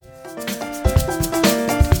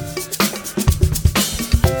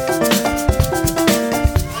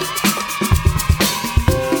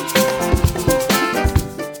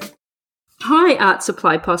Art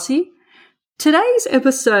Supply Posse. Today's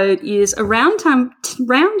episode is a round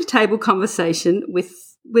table conversation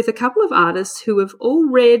with a couple of artists who have all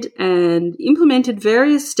read and implemented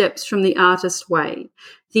various steps from The Artist Way,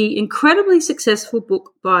 the incredibly successful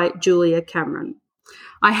book by Julia Cameron.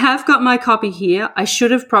 I have got my copy here. I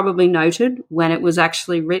should have probably noted when it was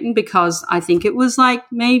actually written because I think it was like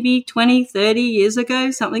maybe 20, 30 years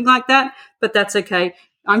ago, something like that, but that's okay.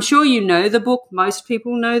 I'm sure you know the book. Most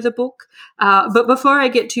people know the book. But before I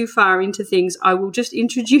get too far into things, I will just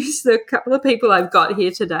introduce the couple of people I've got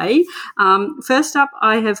here today. First up,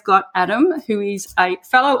 I have got Adam, who is a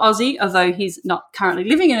fellow Aussie, although he's not currently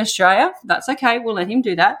living in Australia. That's okay. We'll let him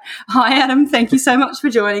do that. Hi, Adam. Thank you so much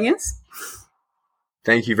for joining us.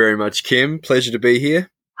 Thank you very much, Kim. Pleasure to be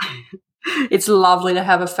here. It's lovely to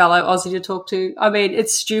have a fellow Aussie to talk to. I mean,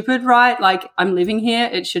 it's stupid, right? Like, I'm living here.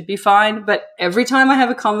 It should be fine. But every time I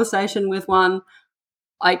have a conversation with one,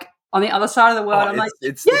 like, on the other side of the world, I'm like,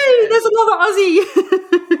 yay, there's another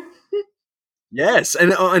Aussie. Yes,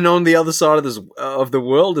 and on the other side of the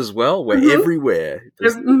world as well, we're everywhere.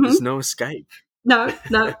 There's no escape. No,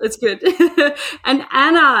 it's good. And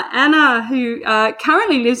Anna, who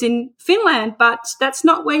currently lives in Finland, but that's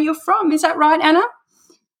not where you're from. Is that right, Anna?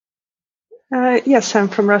 Yes, I'm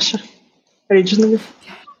from Russia originally.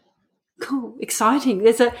 Cool, exciting.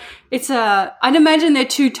 I'd imagine they're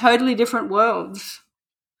two totally different worlds.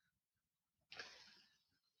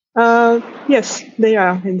 Yes, they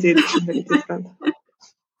are indeed very different.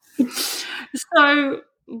 So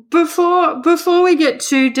before we get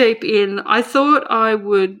too deep in, I thought I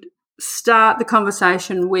would start the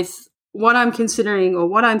conversation with what I'm considering or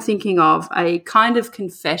what I'm thinking of a kind of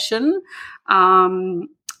confession.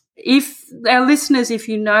 If our listeners, if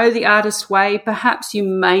you know The Artist Way, perhaps you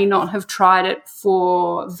may not have tried it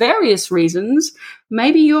for various reasons.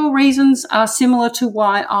 Maybe your reasons are similar to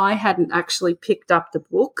why I hadn't actually picked up the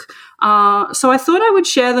book. So I thought I would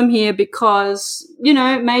share them here because, you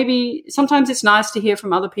know, maybe sometimes it's nice to hear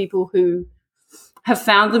from other people who have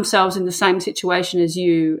found themselves in the same situation as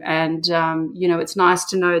you. And, you know, it's nice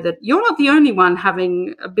to know that you're not the only one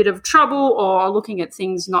having a bit of trouble or looking at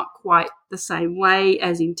things not quite the same way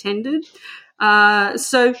as intended.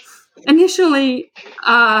 So initially,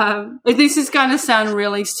 this is going to sound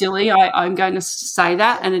really silly. I'm going to say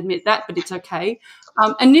that and admit that, but it's okay.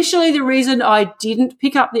 Initially, the reason I didn't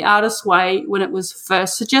pick up The Artist's Way when it was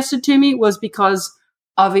first suggested to me was because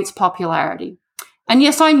of its popularity. And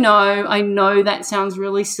yes, I know that sounds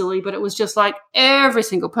really silly, but it was just like every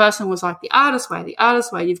single person was like, The Artist's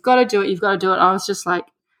Way, you've got to do it. I was just like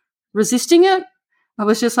resisting it. I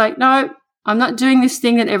was just like, no, I'm not doing this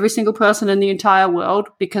thing that every single person in the entire world,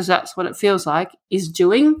 because that's what it feels like, is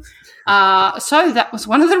doing. So that was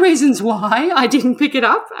one of the reasons why I didn't pick it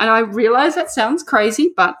up. And I realize that sounds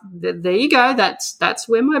crazy, but there you go. That's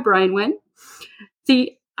where my brain went.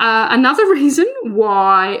 Another reason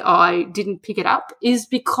why I didn't pick it up is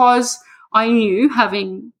because I knew,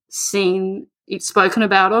 having seen it spoken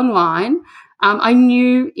about online, I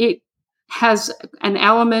knew it has an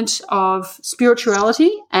element of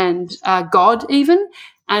spirituality and God even,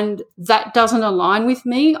 and that doesn't align with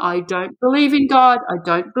me. I don't believe in God. I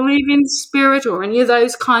don't believe in spirit or any of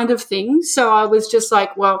those kind of things. So I was just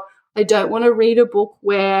like, well, I don't want to read a book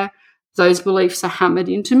where those beliefs are hammered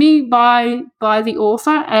into me by the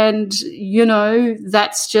author. And, you know,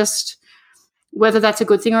 that's just, whether that's a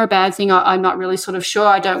good thing or a bad thing, I'm not really sort of sure.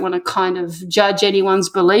 I don't want to kind of judge anyone's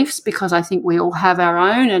beliefs because I think we all have our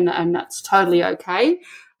own, and that's totally okay.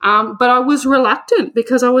 But I was reluctant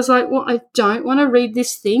because I was like, well, I don't want to read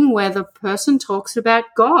this thing where the person talks about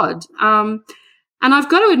God. And I've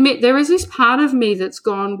got to admit, there is this part of me that's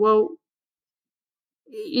gone, well,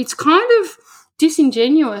 it's kind of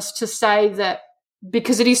disingenuous to say that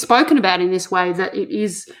because it is spoken about in this way that it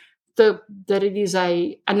is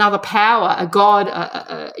another power, a God,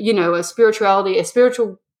 a spirituality, a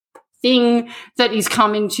spiritual thing that is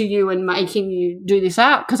coming to you and making you do this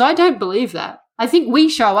out. Because I don't believe that. I think we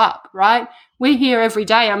show up, right? We're here every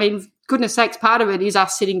day. I mean, goodness sakes, part of it is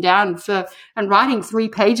us sitting down and writing 3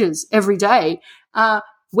 pages every day.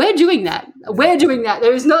 We're doing that.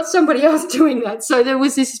 There is not somebody else doing that. So there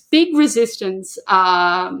was this big resistance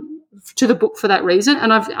to the book for that reason,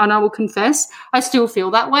 and I will confess, I still feel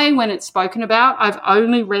that way when it's spoken about. I've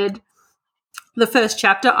only read the first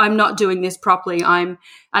chapter. I'm not doing this properly. And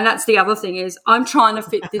that's the other thing is I'm trying to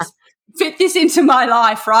fit this into my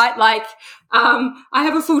life, right? Like, I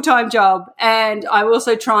have a full-time job and I'm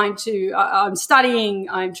also I'm studying,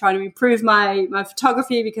 I'm trying to improve my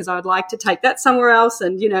photography because I would like to take that somewhere else.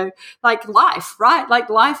 And, you know, like life, right? Like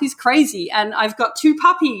life is crazy. And I've got 2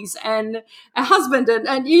 puppies and a husband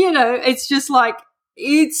and, you know, it's just like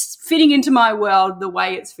it's fitting into my world the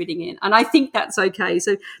way it's fitting in. And I think that's okay.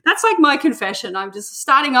 So that's like my confession. I'm just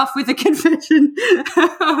starting off with a confession.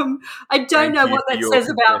 I don't know what that says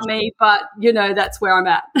about me, but, that's where I'm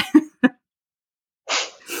at.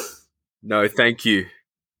 No, thank you,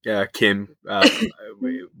 Kim. At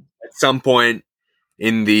some point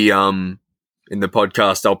in the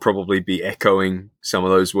podcast, I'll probably be echoing some of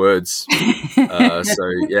those words. So,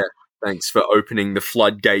 yeah. Thanks for opening the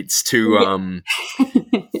floodgates to, a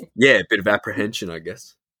bit of apprehension, I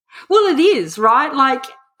guess. Well, it is, right? Like,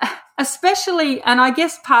 especially, and I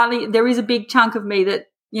guess partly there is a big chunk of me that,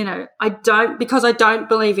 because I don't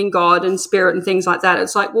believe in God and spirit and things like that.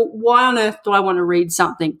 It's like, well, why on earth do I want to read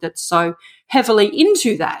something that's so heavily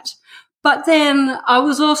into that? But then I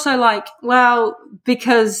was also like, well,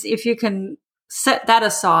 because if you can set that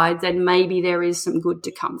aside, then maybe there is some good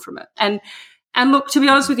to come from it. And look, to be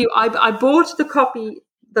honest with you, I bought the copy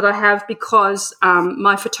that I have because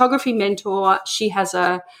my photography mentor, she has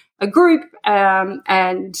a group,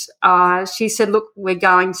 and she said, look, we're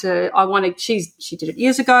going to, she did it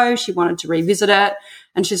years ago. She wanted to revisit it.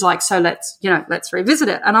 And she's like, so let's revisit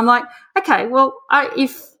it. And I'm like, okay, well,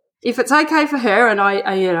 if it's okay for her, and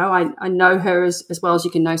I know her as well as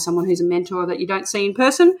you can know someone who's a mentor that you don't see in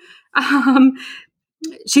person.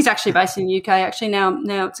 She's actually based in the UK, actually, now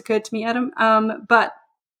it's occurred to me, Adam. But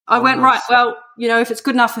I went, right, well, if it's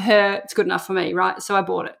good enough for her, it's good enough for me, right? So I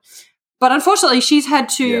bought it. But unfortunately, she's had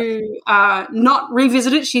to not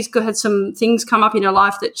revisit it. She's had some things come up in her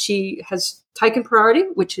life that she has taken priority,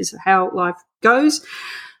 which is how life goes.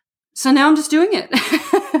 So now I'm just doing it.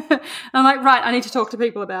 I'm like, right, I need to talk to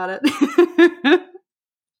people about it.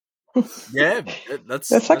 Yeah,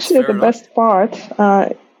 that's actually the best part.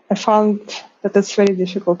 I found that it's very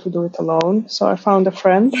difficult to do it alone. So I found a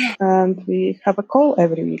friend, and we have a call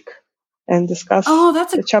every week and discuss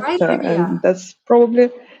the chapter. And that's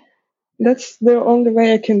the only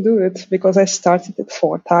way I can do it, because I started it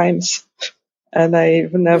 4 times and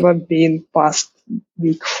I've never been past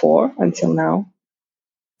week 4 until now.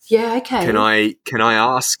 Yeah, okay. Can I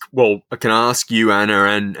ask? Well, I can ask you, Anna,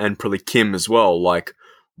 and probably Kim as well. Like,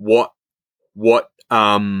 what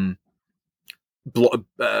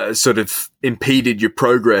sort of impeded your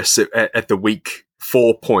progress at the week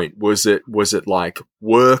 4 point? Was it like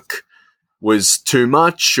work was too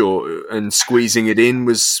much, and squeezing it in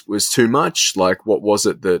was too much? Like, what was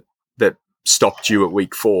it that stopped you at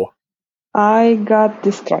week 4? I got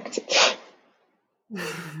distracted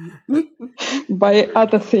by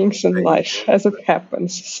other things in life, as it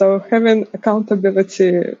happens. So having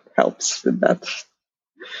accountability helps with that.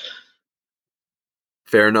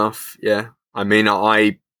 Fair enough. Yeah. I mean,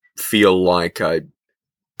 I feel like I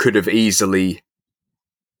could have easily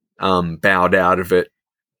bowed out of it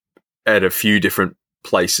at a few different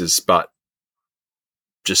places, but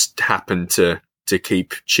just happened to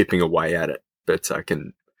keep chipping away at it. But I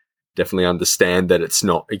can definitely understand that it's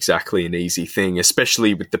not exactly an easy thing,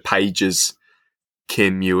 especially with the pages.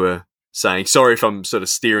 Kim, you were saying, sorry if I'm sort of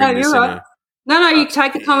steering this. You're right. No, you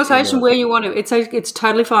take the conversation where you want to. It's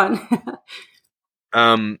totally fine.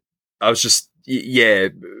 I was just,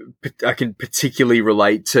 I can particularly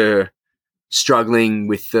relate to struggling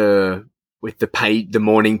with the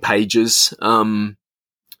morning pages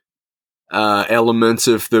element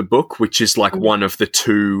of the book, which is like one of the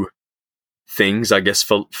 2 things, I guess,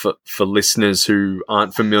 for listeners who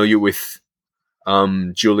aren't familiar with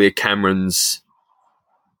Julia Cameron's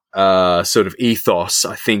sort of ethos.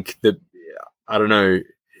 I think that, I don't know,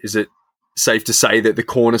 is it safe to say that the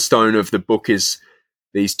cornerstone of the book is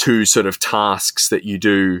these 2 sort of tasks that you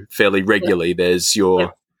do fairly regularly? Yeah. There's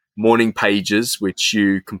your morning pages, which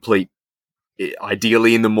you complete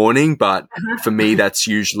ideally in the morning, but for me, that's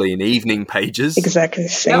usually in evening pages. Exactly.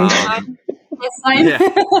 Same. Same.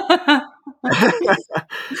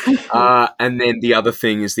 And then the other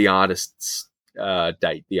thing is the artist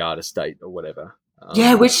date or whatever.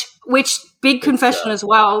 Which big confession as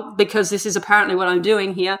well, because this is apparently what I'm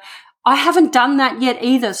doing here. I haven't done that yet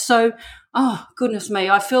either. So, oh goodness me,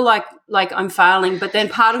 I feel like I'm failing. But then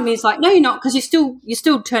part of me is like, no, you're not, because you're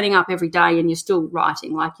still turning up every day and you're still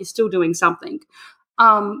writing, like you're still doing something.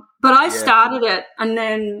 But I started it, and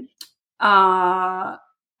then I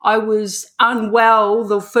was unwell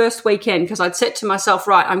the first weekend because I'd set to myself,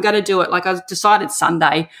 right, I'm going to do it. Like, I decided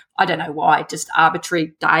Sunday. I don't know why, just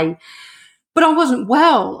arbitrary day. But I wasn't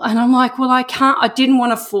well, and I'm like, well, I didn't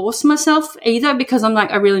want to force myself either, because I'm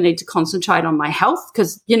like, I really need to concentrate on my health,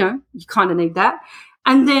 because, you kind of need that.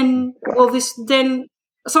 And then,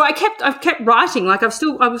 so I've kept writing. Like I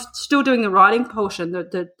was still doing the writing portion.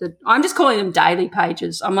 I'm just calling them daily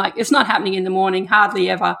pages. I'm like, it's not happening in the morning, hardly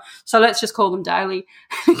ever. So let's just call them daily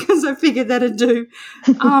because I figured that'd do.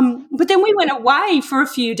 But then we went away for a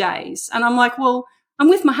few days, and I'm like, well, I'm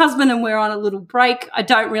with my husband and we're on a little break. I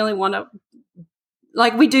don't really want to.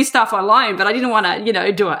 Like we do stuff alone, but I didn't want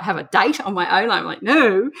to, have a date on my own. I'm like,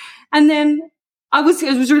 no. And then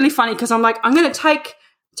it was really funny because I'm like, I'm going to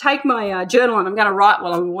take my journal and I'm going to write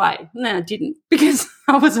while I'm away. And then I didn't because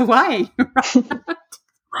I was away.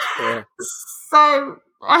 Yeah. So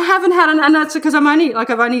I haven't had and that's because I've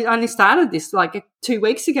only started this like 2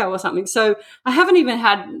 weeks ago or something. So I haven't even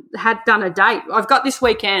had done a date. I've got this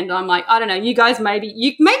weekend. I'm like, I don't know, you guys maybe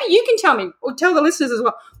you can tell me or tell the listeners as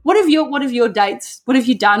well. What have your dates? What have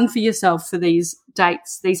you done for yourself for these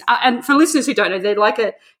dates? These and for listeners who don't know, they're like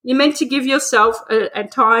you're meant to give yourself a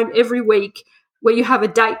time every week where you have a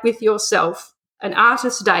date with yourself, an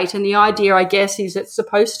artist date, and the idea, I guess, is it's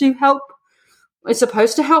supposed to help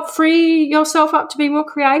free yourself up to be more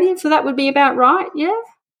creative. So that would be about right, yeah?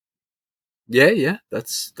 Yeah,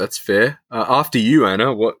 that's fair. After you,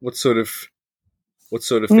 Anna, what sort of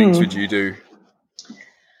things would you do?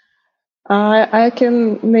 I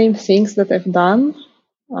can name things that I've done.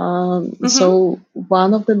 So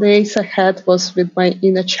one of the days I had was with my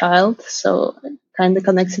inner child. So I kind of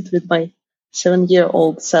connected with my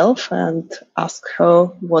 7-year-old self and asked her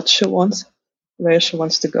what she wants, where she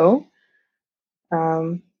wants to go.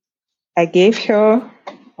 I gave her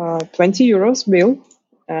a 20 euros bill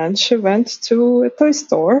and she went to a toy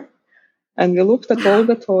store and we looked at all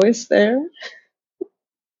the toys there.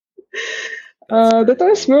 The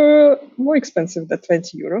toys were more expensive than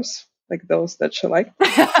 20 euros, like those that she liked,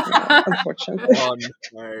 unfortunately. Oh,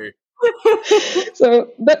 no.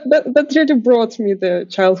 So that really brought me the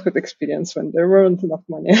childhood experience when there weren't enough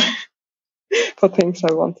money for things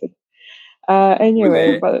I wanted.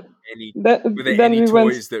 Anyway, were there any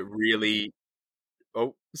toys that really?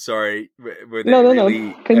 Oh, sorry. Were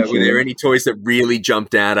there any toys that really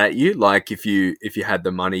jumped out at you? Like if you had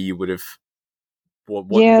the money, you would have. What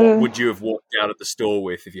would you have walked out of the store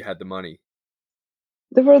with if you had the money?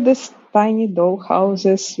 There were these tiny doll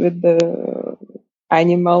houses with the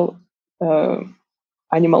animal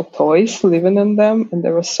toys living in them, and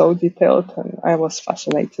they were so detailed, and I was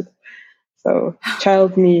fascinated. So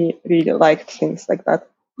child me really liked things like that,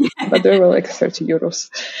 but they were like 30 euros.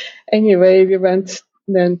 Anyway, we went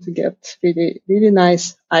then to get really, really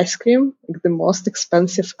nice ice cream, like the most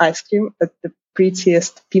expensive ice cream at the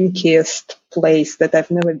prettiest, pinkiest place that I've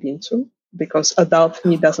never been to, because adult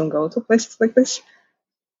me doesn't go to places like this.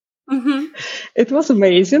 Mm-hmm. It was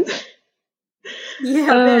amazing.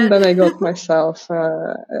 Yeah, and then I got myself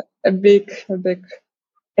a big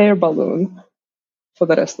air balloon for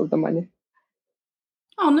the rest of the money.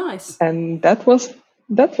 Oh, nice. And that was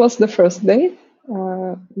the first date.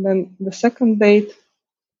 Then the second date,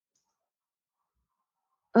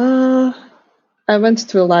 I went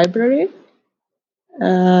to a library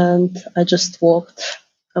and I just walked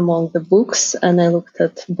among the books and I looked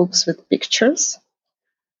at books with pictures.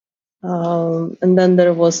 And then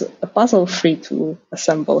there was a puzzle free to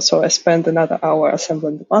assemble. So I spent another hour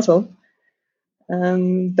assembling the puzzle.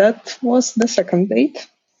 And that was the second date.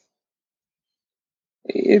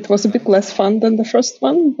 It was a bit less fun than the first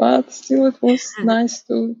one, but still it was nice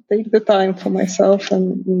to take the time for myself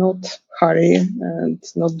and not hurry and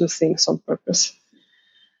not do things on purpose.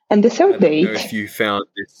 And the third date... I don't know if you found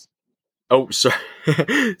this... Oh, sorry.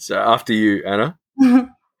 So after you, Anna.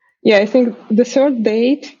 Yeah, I think the third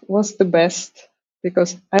date was the best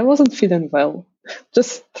because I wasn't feeling well,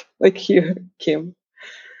 just like you, Kim.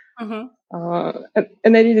 Mm-hmm.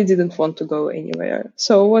 And I really didn't want to go anywhere.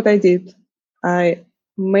 So what I did, I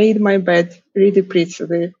made my bed really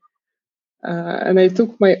prettily, and I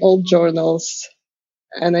took my old journals,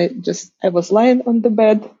 and I was lying on the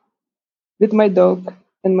bed with my dog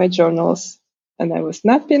and my journals, and I was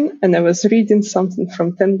napping, and I was reading something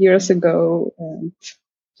from 10 years ago, and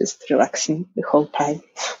just relaxing the whole time.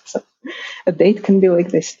 So a date can be like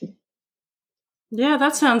this too. Yeah,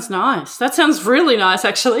 that sounds nice. That sounds really nice,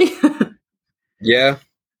 actually. Yeah,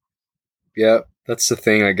 that's the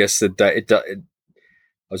thing. I guess I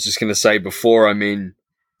was just going to say before. I mean,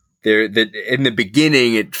 in the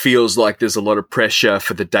beginning, it feels like there's a lot of pressure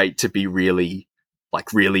for the date to be really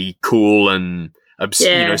cool and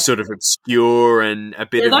sort of obscure and a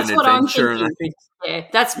bit of an adventure. And I think,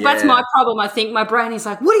 that's my problem. I think my brain is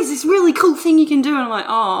like, "What is this really cool thing you can do?" And I'm like,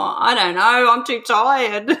 "Oh, I don't know. I'm too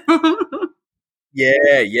tired."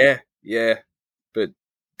 Yeah. But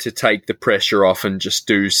to take the pressure off and just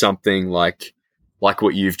do something like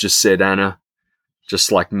what you've just said, Anna,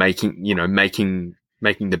 just like making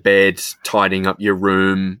the bed, tidying up your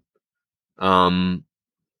room, going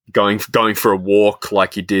for a walk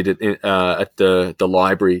like you did at the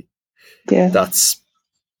library. Yeah, that's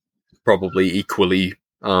probably equally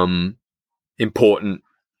important,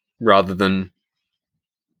 rather than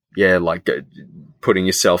like putting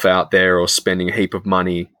yourself out there or spending a heap of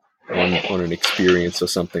money on an experience or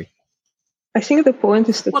something. I think the point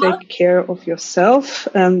is to take care of yourself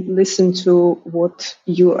and listen to what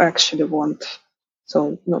you actually want.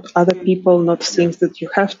 So not other people, not things that you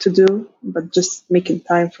have to do, but just making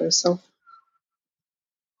time for yourself.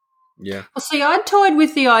 Yeah. Well, see, I toyed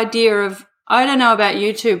with the idea of, I don't know about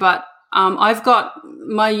you two, but I've got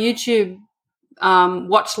my YouTube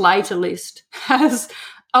watch later list has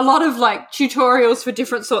a lot of like tutorials for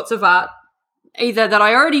different sorts of art, either that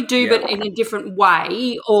I already do but in a different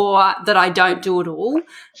way, or that I don't do at all.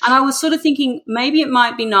 And I was sort of thinking maybe it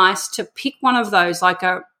might be nice to pick one of those, like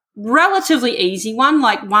a relatively easy one,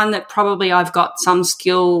 like one that probably I've got some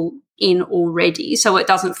skill in already, so it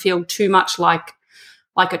doesn't feel too much like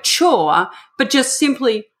a chore, but just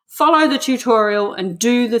simply follow the tutorial and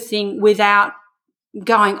do the thing without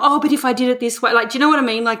going, oh, but if I did it this way, like, do you know what I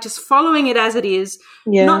mean? Like just following it as it is,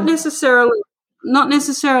 not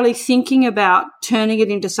necessarily thinking about turning it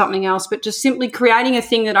into something else, but just simply creating a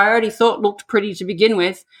thing that I already thought looked pretty to begin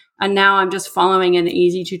with, and now I'm just following an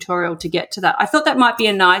easy tutorial to get to that. I thought that might be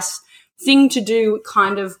a nice thing to do,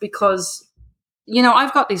 kind of, because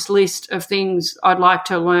I've got this list of things I'd like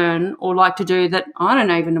to learn or like to do that I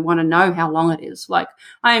don't even want to know how long it is. Like,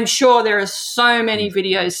 I am sure there are so many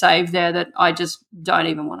videos saved there that I just don't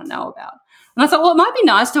even want to know about. And I thought, well, it might be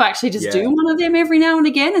nice to actually just do one of them every now and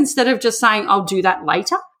again, instead of just saying I'll do that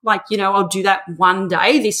later. Like, I'll do that one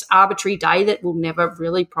day, this arbitrary day that will never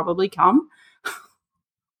really probably come.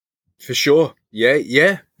 For sure. Yeah.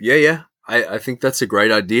 I think that's a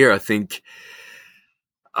great idea. I think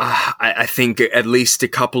I think at least a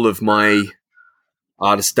couple of my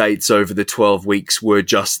artist dates over the 12 weeks were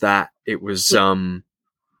just that. It was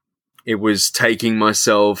taking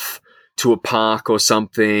myself to a park or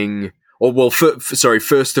something, or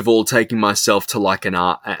first of all, taking myself to like an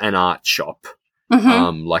art shop,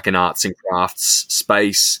 like an arts and crafts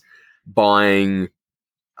space, buying.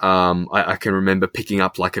 I can remember picking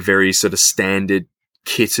up like a very sort of standard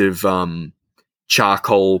kit of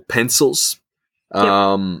charcoal pencils.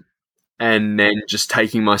 And then just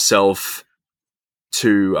taking myself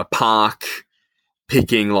to a park,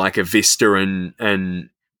 picking like a vista and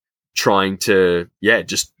trying to,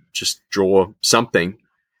 just draw something.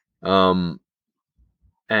 And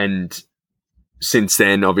since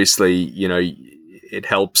then, obviously, it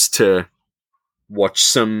helps to watch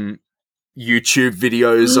some YouTube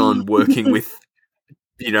videos on working with,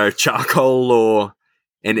 charcoal or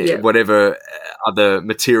whatever other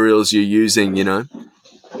materials you're using,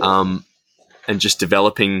 and just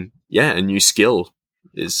developing, a new skill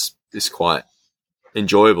is quite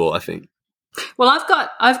enjoyable, I think. Well,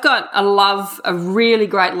 I've got a really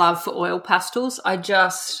great love for oil pastels. I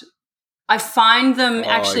find them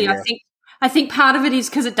I think part of it is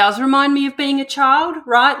because it does remind me of being a child,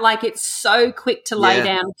 right? Like, it's so quick to lay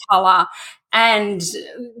down color, and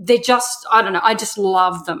they're just, I don't know, I just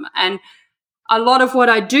love them. And a lot of what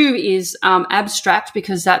I do is abstract,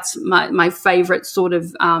 because that's my favorite sort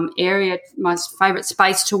of area, my favorite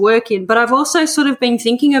space to work in. But I've also sort of been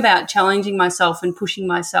thinking about challenging myself and pushing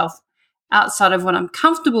myself outside of what I'm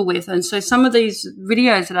comfortable with. And so some of these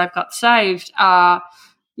videos that I've got saved are,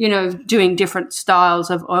 doing different styles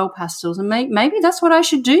of oil pastels. And maybe that's what I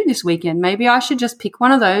should do this weekend. Maybe I should just pick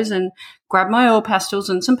one of those and grab my oil pastels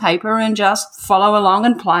and some paper and just follow along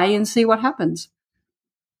and play and see what happens.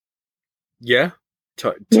 Yeah,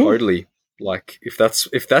 totally. Like, if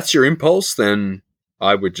that's your impulse, then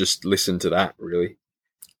I would just listen to that, really.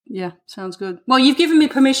 Yeah, sounds good. Well, you've given me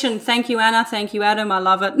permission. Thank you, Anna. Thank you, Adam. I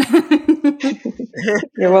love it.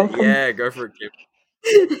 You're welcome. Yeah, go for it, Kim.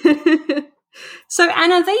 So,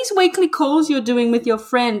 Anna, these weekly calls you're doing with your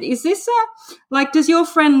friend, is this does your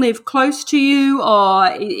friend live close to you,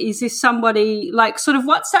 or is this somebody, like, sort of,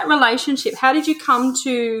 what's that relationship? How did you come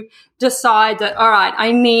to decide that, all right,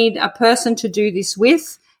 I need a person to do this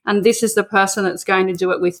with, and this is the person that's going to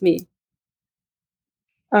do it with me?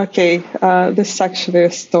 Okay, this is actually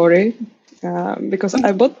a story, because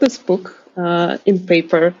I bought this book in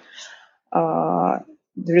paper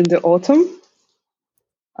during the autumn.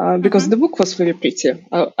 Because the book was really pretty.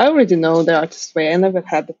 I already know the Artist Way. I never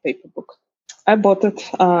had the paper book. I bought it.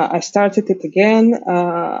 I started it again.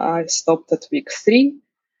 I stopped at week 3,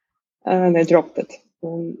 and I dropped it.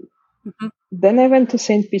 Then I went to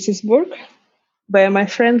St. Petersburg, where my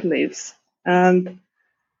friend lives. And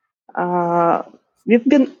we've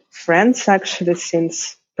been friends actually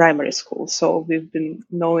since primary school. So we've been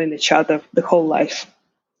knowing each other the whole life.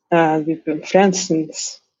 We've been friends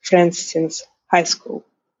since high school.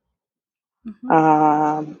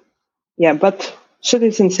 Mm-hmm. But she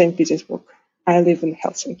lives in St. Petersburg. I live in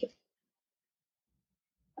Helsinki.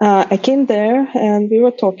 I came there and we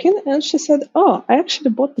were talking, and she said, "Oh, I actually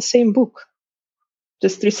bought the same book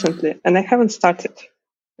just recently, and I haven't started."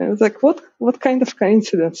 And I was like, "What kind of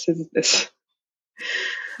coincidence is this?"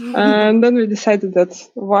 And then we decided that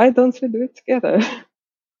why don't we do it together?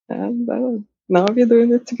 And now we're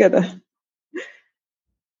doing it together.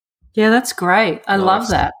 Yeah, that's great. I love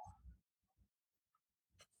that.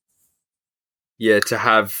 Yeah, to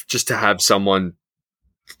have someone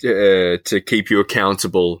to keep you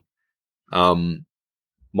accountable.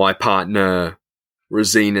 My partner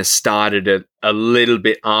Rosina started it a little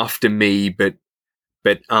bit after me, but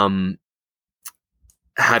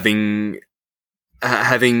having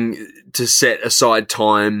to set aside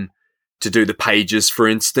time to do the pages, for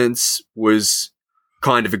instance, was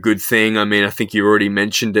kind of a good thing. I mean, I think you already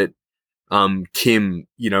mentioned it, Kim.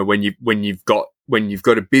 You know, when you've got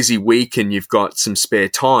a busy week and you've got some spare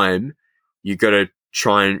time, you got to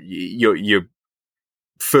try and your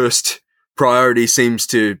first priority seems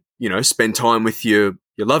to, you know, spend time with your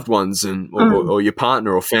loved ones and or your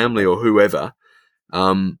partner or family or whoever.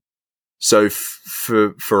 So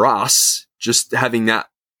for us, just having that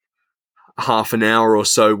half an hour or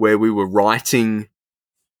so where we were writing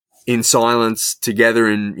in silence together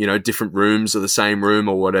in, you know, different rooms or the same room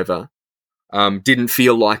or whatever, didn't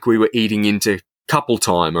feel like we were eating into couple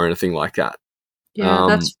time or anything like that. Yeah,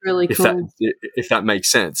 that's really cool. If that makes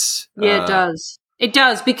sense. Yeah, it does. It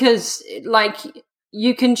does, because like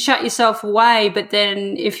you can shut yourself away, but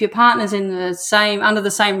then if your partner's under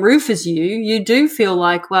the same roof as you do feel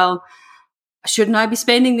like, well, shouldn't I be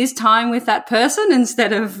spending this time with that person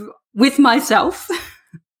instead of with myself?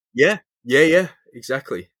 Yeah,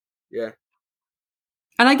 exactly. Yeah.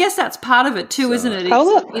 And I guess that's part of it too, isn't it? How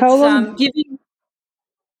long? Giving.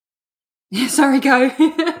 Sorry, go.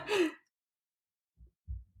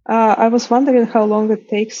 I was wondering how long it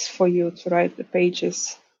takes for you to write the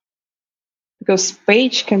pages, because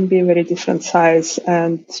page can be a very different size,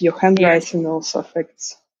 and your handwriting also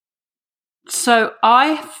affects. So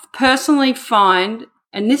I personally find,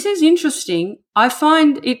 and this is interesting, I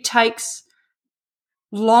find it takes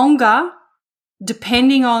longer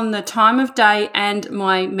depending on the time of day and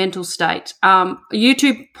my mental state. You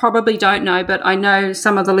two probably don't know, but I know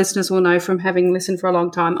some of the listeners will know from having listened for a long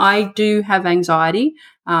time. I do have anxiety.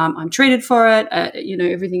 I'm treated for it.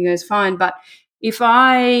 Everything goes fine. But if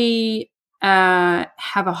I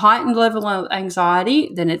have a heightened level of anxiety,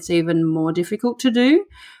 then it's even more difficult to do.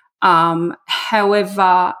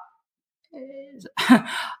 However,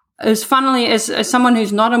 as funnily as someone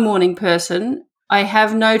who's not a morning person, I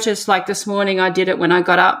have noticed, like this morning, I did it when I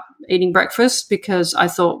got up eating breakfast because I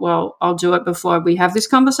thought, well, I'll do it before we have this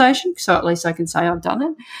conversation, so at least I can say I've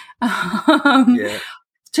done it.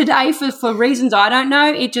 Today, for reasons I don't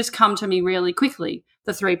know, it just come to me really quickly,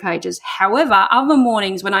 the 3 pages. However, other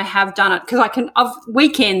mornings when I have done it, because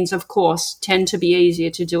weekends, of course, tend to be easier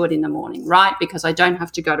to do it in the morning, right? Because I don't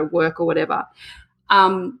have to go to work or whatever.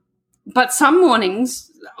 But some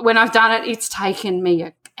mornings when I've done it, it's taken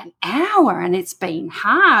me an hour, and it's been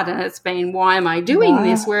hard, and it's been, why am I doing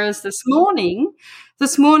this? Whereas this morning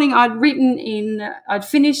I'd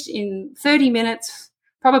finished in 30 minutes,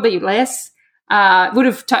 probably less. Would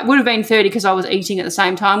have been 30 because I was eating at the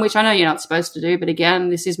same time, which I know you're not supposed to do, but again,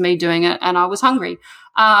 this is me doing it, and I was hungry.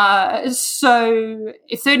 So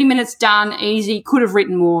if 30 minutes done, easy, could have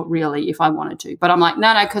written more really if I wanted to, but I'm like,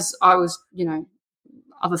 no, because I was,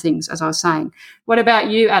 other things, as I was saying. What about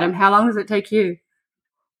you, Adam? How long does it take you?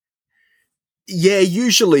 Yeah,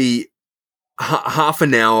 usually half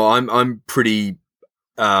an hour. I'm pretty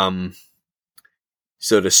sort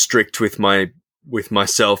of strict with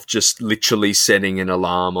myself, just literally setting an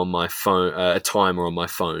alarm on my phone, a timer on my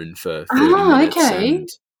phone for 30 minutes. Okay.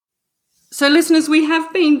 So, listeners, we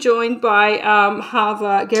have been joined by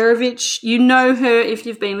Hava Gerovich. You know her if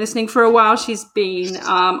you've been listening for a while. She's been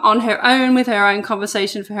on her own with her own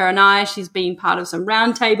conversation for her and I. She's been part of some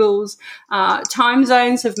roundtables. Time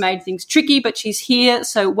zones have made things tricky, but she's here.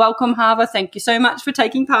 So welcome, Hava. Thank you so much for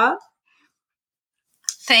taking part.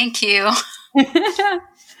 Thank you.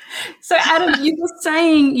 So, Adam, you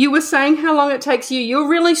were saying how long it takes you. You're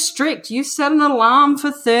really strict. You set an alarm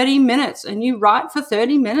for 30 minutes and you write for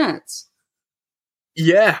 30 minutes.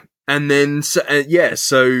 Yeah. And then, so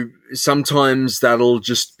sometimes that'll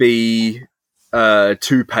just be 2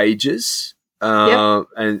 pages.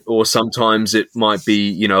 or sometimes it might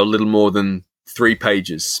be, a little more than 3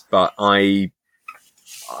 pages. But I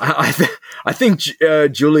think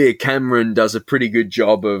Julia Cameron does a pretty good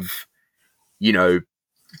job of,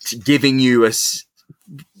 giving you a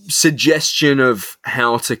suggestion of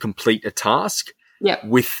how to complete a task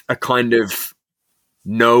with a kind of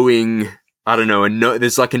knowing, I don't know,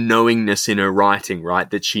 there's like a knowingness in her writing, right?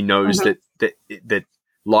 That she knows that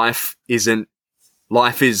life is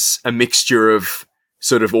a mixture of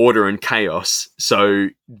sort of order and chaos. So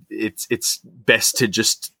it's best to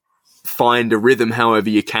just find a rhythm however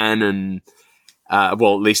you can, and at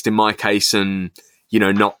least in my case, and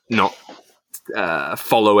not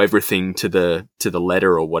follow everything to the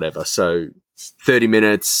letter or whatever. So 30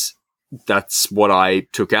 minutes, that's what I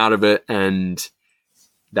took out of it, and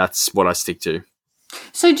that's what I stick to.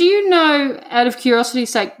 So do you know, out of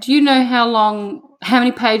curiosity's sake, do you know how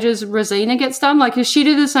many pages Rosina gets done? Like, does she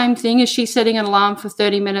do the same thing? Is she setting an alarm for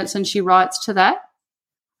 30 minutes and she writes to that?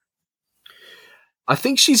 I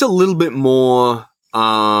think she's a little bit more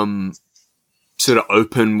sort of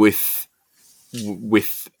open with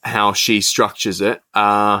how she structures it.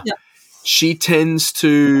 She tends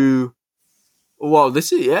to. Well,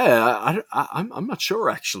 this is I'm not sure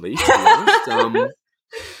actually. To be honest.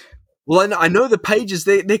 Well, I know the pages.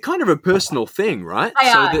 They're kind of a personal thing, right?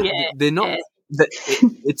 They're not.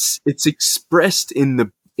 It's expressed in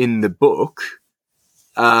the book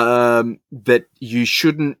that you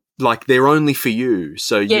shouldn't, like, they're only for you.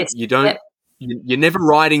 So you don't. You're never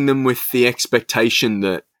writing them with the expectation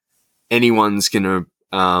that anyone's gonna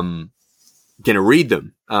read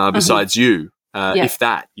them besides you, if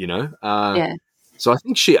that, So I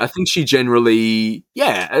think she generally,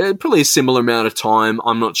 probably a similar amount of time.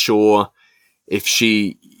 I'm not sure if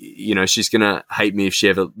she, she's gonna hate me if she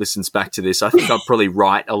ever listens back to this. I think I'll probably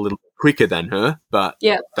write a little quicker than her, but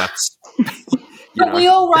that's. But we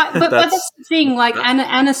all write. But that's the thing. Like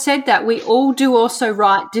Anna said that we all do also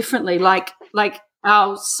write differently. Like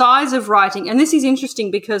our size of writing, and this is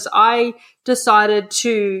interesting because I decided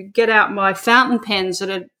to get out my fountain pens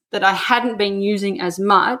that I hadn't been using as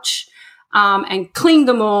much, and cleaned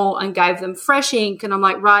them all and gave them fresh ink. And I'm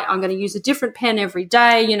like, right, I'm going to use a different pen every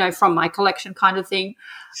day, from my collection kind of thing.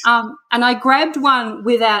 And I grabbed one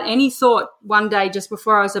without any thought one day just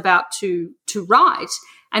before I was about to write.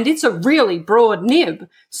 And it's a really broad nib.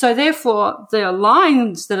 So therefore, the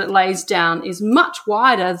lines that it lays down is much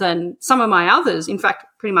wider than some of my others. In fact,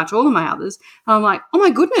 pretty much all of my others. And I'm like, oh my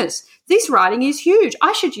goodness, this writing is huge.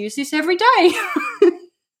 I should use this every day.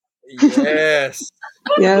 Yes.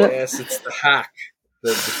 Yes, it's the hack.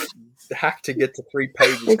 The hack to get to 3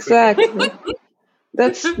 pages. Exactly.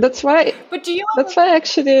 That's why. But do you? That's why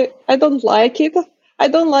actually I don't like it. I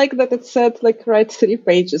don't like that it said write 3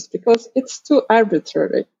 pages because it's too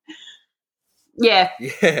arbitrary. Yeah.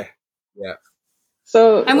 Yeah.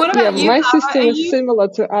 So and what about you? My system is similar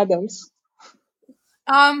to Adam's.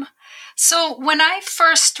 So when I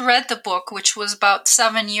first read the book, which was about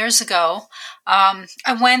 7 years ago,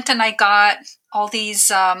 I went and I got all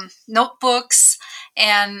these notebooks,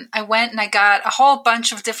 and I went and I got a whole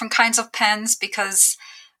bunch of different kinds of pens because,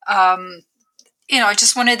 I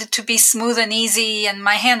just wanted it to be smooth and easy, and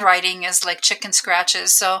my handwriting is like chicken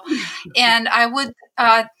scratches. So, and I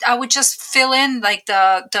would just fill in like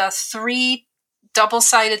the 3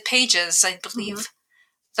 double-sided pages, I believe. Mm-hmm.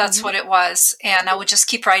 That's what it was. And I would just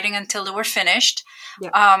keep writing until they were finished.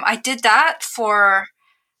 Yeah. I did that for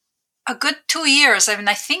a good 2 years. I mean,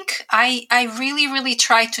 I think I really, really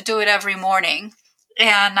tried to do it every morning.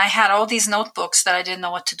 And I had all these notebooks that I didn't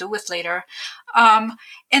know what to do with later. And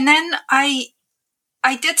then I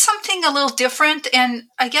did something a little different. And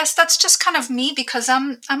I guess that's just kind of me because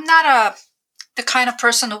I'm not the kind of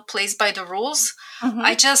person who plays by the rules. Mm-hmm.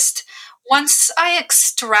 Once I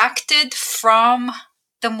extracted from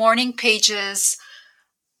the morning pages,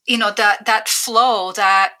 that flow,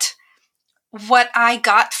 that what I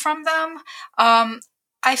got from them,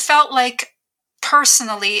 I felt like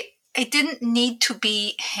personally, it didn't need to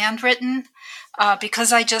be handwritten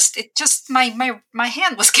because my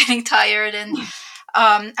hand was getting tired, and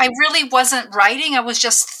I really wasn't writing. I was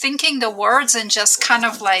just thinking the words and just kind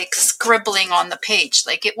of like scribbling on the page.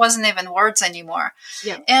 Like it wasn't even words anymore.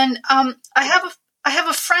 Yeah. And I have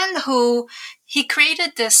a friend who he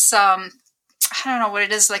created this. I don't know what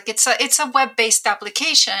it is. Like it's a web-based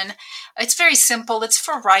application. It's very simple. It's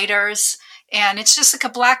for writers, and it's just like a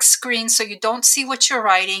black screen, so you don't see what you're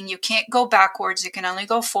writing. You can't go backwards. You can only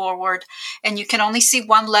go forward, and you can only see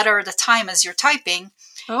one letter at a time as you're typing.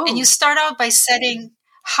 Oh. And you start out by setting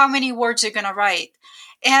how many words you're going to write.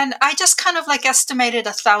 And I just kind of like estimated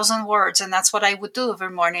 1,000 words. And that's what I would do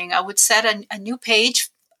every morning. I would set a new page,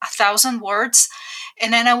 1,000 words.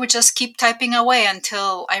 And then I would just keep typing away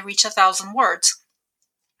until I reach 1,000 words.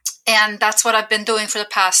 And that's what I've been doing for the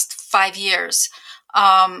past 5 years,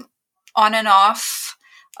 on and off.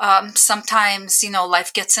 Sometimes,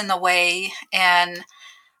 life gets in the way and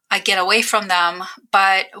I get away from them.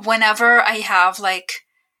 But whenever I have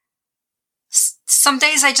some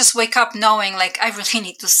days I just wake up knowing I really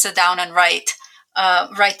need to sit down and write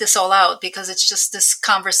this all out, because it's just this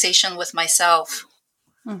conversation with myself.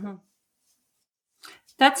 Mm-hmm.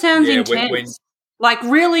 That sounds intense.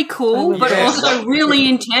 Really cool, but also really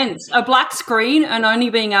intense. A black screen and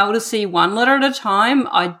only being able to see one letter at a time,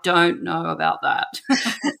 I don't know about that.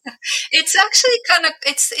 It's actually kind of,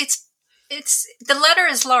 it's the letter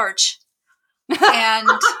is large. And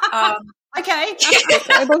okay.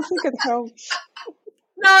 I don't think it helps.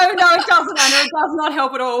 No, it doesn't, Anna. It does not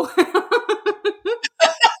help at all.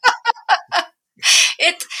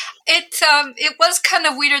 It was kind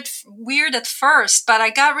of weird at first, but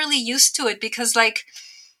I got really used to it, because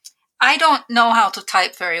I don't know how to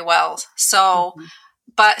type very well. So,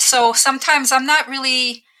 so sometimes I'm not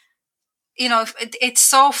really, it's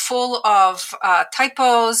so full of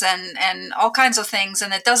typos and all kinds of things,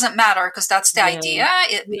 and it doesn't matter, because that's the idea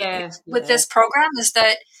with this program, is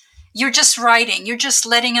that you're just writing, you're just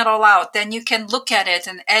letting it all out. Then you can look at it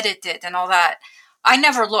and edit it and all that. I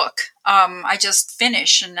never look. I just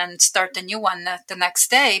finish and then start the new one the next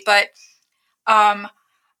day. But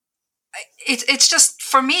it's just,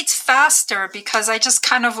 for me, it's faster, because I just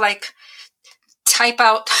kind of type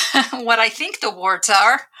out what I think the words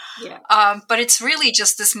are. Yeah. But it's really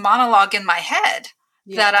just this monologue in my head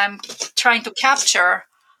that I'm trying to capture.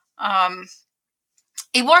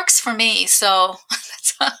 It works for me, so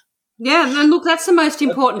that's and look, that's the most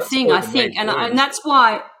important thing, I think, and that's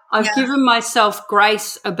why I've given myself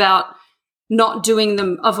grace about not doing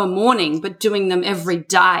them of a morning, but doing them every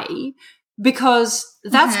day, because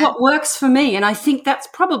that's what works for me, and I think that's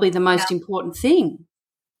probably the most important thing.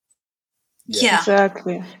 Yeah,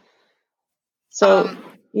 exactly. So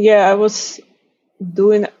I was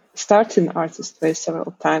starting Artist Way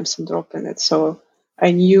several times and dropping it, so I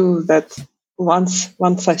knew that once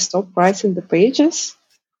I stop writing the pages,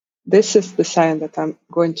 this is the sign that I'm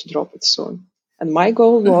going to drop it soon. And my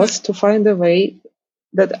goal was to find a way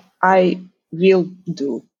that I will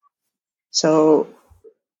do. So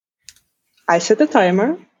I set a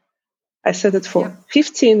timer. I set it for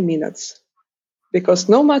 15 minutes, because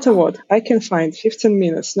no matter what, I can find 15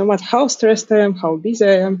 minutes. No matter how stressed I am, how busy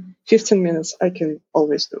I am, 15 minutes I can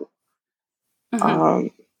always do.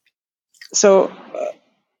 So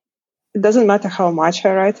it doesn't matter how much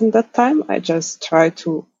I write in that time. I just try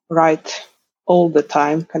to write all the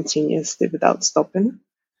time continuously without stopping.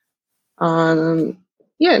 And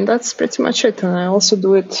that's pretty much it. And I also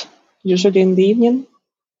do it usually in the evening,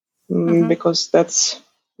 because that's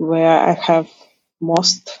where I have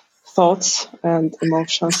most thoughts and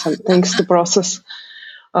emotions and things to process.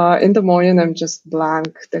 In the morning, I'm just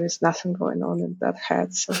blank. There is nothing going on in that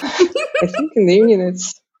head. So I think in the evening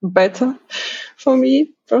it's better for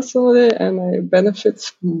me personally, and I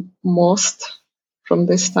benefit most from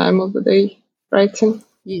this time of the day writing.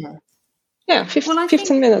 Yeah,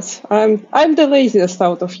 15 minutes. I'm the laziest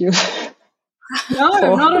out of you. No,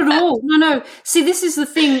 not at all. No. See, this is the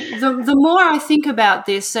thing. The more I think about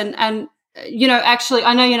this, and actually,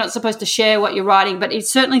 I know you're not supposed to share what you're writing, but it's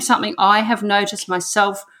certainly something I have noticed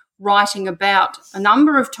myself writing about a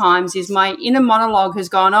number of times, is my inner monologue has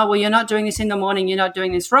gone, oh, well, you're not doing this in the morning, you're not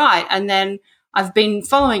doing this right. And then I've been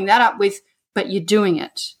following that up with, but you're doing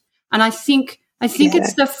it. And I think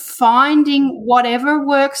it's the finding whatever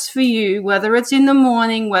works for you, whether it's in the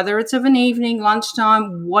morning, whether it's of an evening,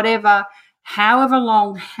 lunchtime, whatever, however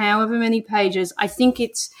long, however many pages. I think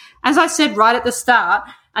it's, as I said right at the start,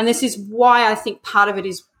 and this is why I think part of it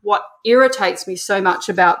is what irritates me so much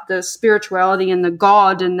about the spirituality and the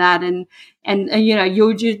God and that, and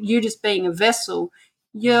you're just being a vessel.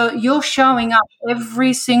 You're showing up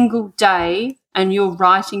every single day and you're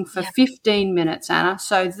writing for 15 minutes, Anna.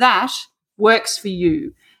 So that works for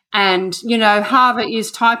you. And, Harvard is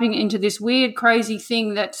typing into this weird, crazy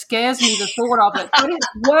thing that scares me, the thought of it, but it's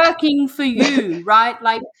working for you, right?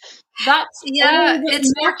 That's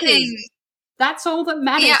it's working. That's all that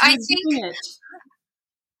matters. Yeah, I think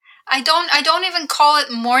I don't even call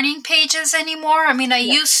it morning pages anymore. I mean, I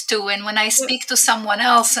used to, and when I speak to someone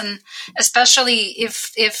else, and especially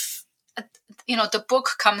if the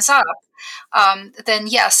book comes up, then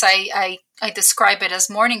yes, I describe it as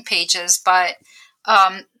morning pages. But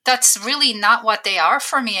that's really not what they are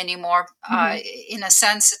for me anymore. In a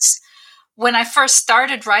sense, it's when I first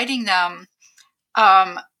started writing them,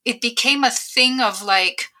 it became a thing of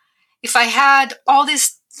like, if I had all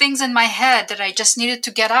these things in my head that I just needed to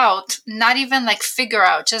get out, not even like figure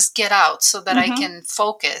out, just get out so that I can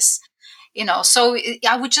focus, so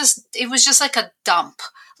it was just like a dump,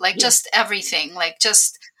 like just everything, like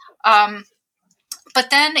just, but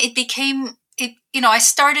then it became, I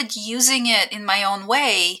started using it in my own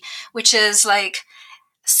way, which is like,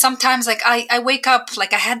 sometimes like I wake up,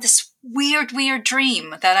 like I had this weird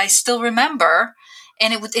dream that I still remember,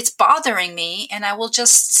 and it's bothering me, and I will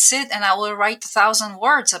just sit and I will write 1,000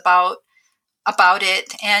 words about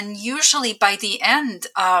it. And usually by the end,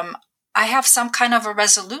 I have some kind of a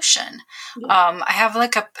resolution. I have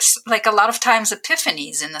like a lot of times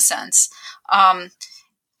epiphanies in a sense. And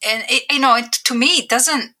to me, it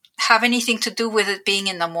doesn't have anything to do with it being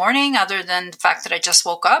in the morning, other than the fact that I just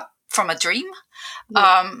woke up from a dream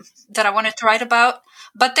that I wanted to write about.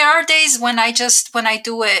 But there are days when I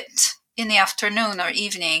do it in the afternoon or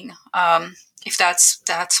evening, if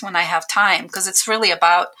that's when I have time, because it's really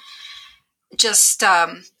about just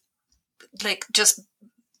like just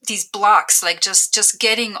these blocks, like just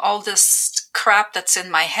getting all this crap that's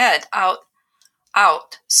in my head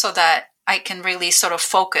out so that I can really sort of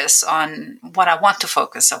focus on what I want to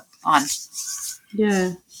focus on.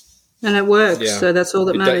 Yeah. And it works. Yeah. So that's all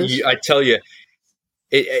that matters. I tell you,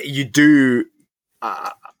 you do.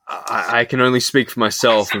 I can only speak for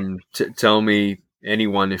myself, and tell me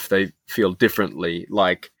anyone if they feel differently.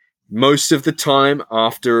 Like most of the time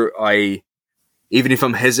after even if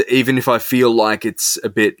I feel like it's a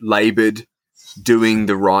bit labored doing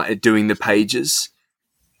the pages,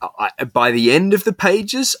 by the end of the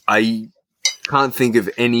pages, I can't think of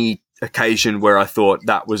any occasion where I thought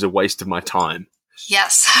that was a waste of my time.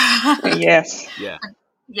 Yes. Yes. Yeah.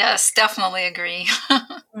 Yes, definitely agree.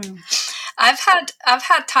 I've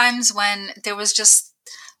had times when there was just,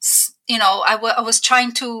 I was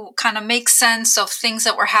trying to kind of make sense of things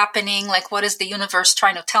that were happening, like what is the universe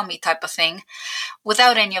trying to tell me type of thing,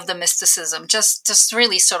 without any of the mysticism, just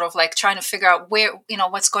really sort of like trying to figure out where,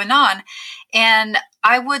 what's going on. And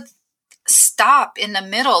I would stop in the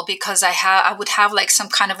middle because I would have like some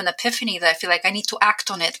kind of an epiphany that I feel like I need to act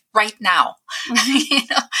on it right now.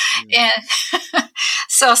 And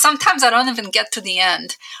so sometimes I don't even get to the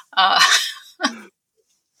end.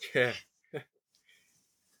 Yeah.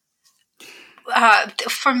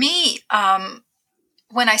 For me,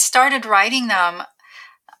 when I started writing them,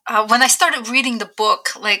 when I started reading the book,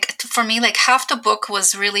 like for me, like half the book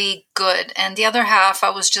was really good, and the other half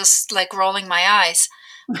I was just like rolling my eyes,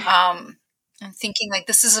 and thinking like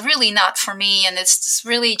this is really not for me, and it's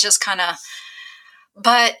really just kind of.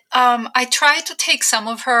 But I tried to take some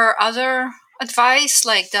of her other advice,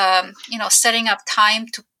 like the setting up time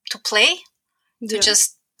to play, to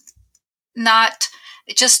just not.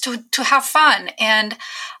 Just to have fun. And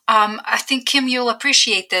I think, Kim, you'll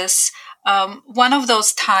appreciate this. One of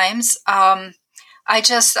those times, I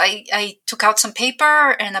took out some paper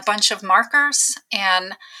and a bunch of markers,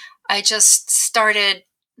 and I just started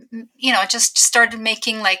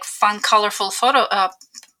making like fun, colorful photo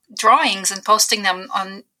drawings and posting them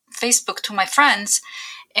on Facebook to my friends.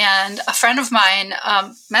 And a friend of mine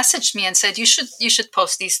messaged me and said, you should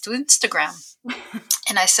post these to Instagram.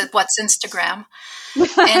 And I said, what's Instagram?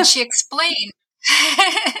 And she explained.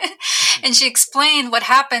 And she explained what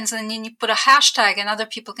happens, and then you put a hashtag and other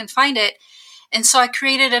people can find it. And so I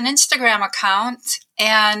created an Instagram account,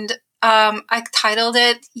 and I titled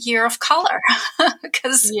it Year of Color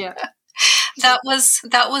because that was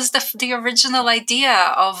the original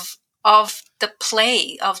idea of the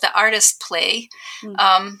play, of the artist play,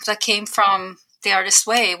 that came from The Artist's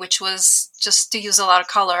Way, which was just to use a lot of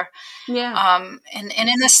color. Yeah. And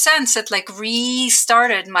in a sense, it like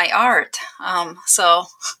restarted my art. So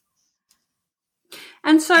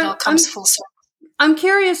it all comes full circle. I'm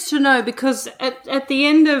curious to know, because at the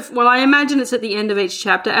end of, I imagine it's at the end of each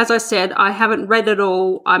chapter. As I said, I haven't read it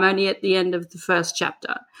all. I'm only at the end of the first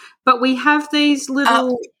chapter. But we have these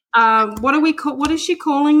little, what is she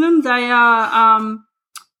calling them? They are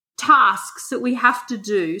tasks that we have to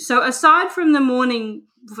do. So aside from the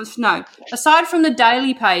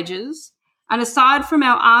daily pages and aside from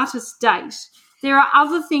our artist date, there are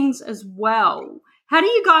other things as well. How do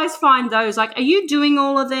you guys find those? Like, are you doing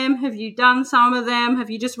all of them? Have you done some of them? Have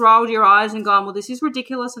you just rolled your eyes and gone, well, this is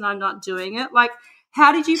ridiculous and I'm not doing it? Like,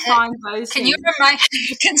 how did you find those things?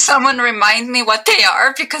 Can someone remind me what they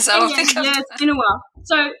are? Because I don't think it's been a while.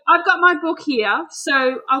 So I've got my book here.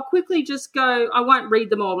 So I'll quickly just go. I won't read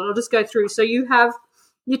them all, but I'll just go through. So you have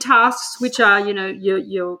your tasks, which are,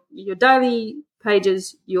 your daily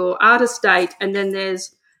pages, your artist date, and then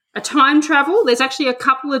there's a time travel. There's actually a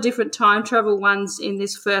couple of different time travel ones in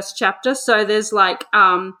this first chapter. So there's like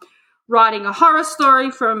writing a horror story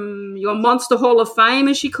from your Monster Hall of Fame,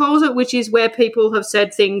 as she calls it, which is where people have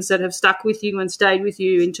said things that have stuck with you and stayed with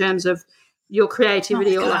you in terms of your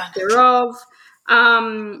creativity or lack thereof.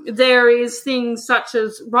 There is things such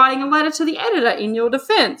as writing a letter to the editor in your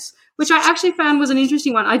defense, which I actually found was an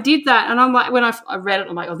interesting one. I did that, and I'm like, when I read it,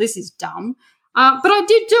 I'm like, oh, this is dumb. But I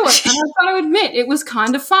did do it, and I've got to admit, it was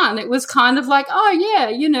kind of fun. It was kind of like, oh,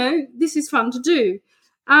 yeah, this is fun to do.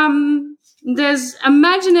 There's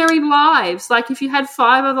imaginary lives. Like if you had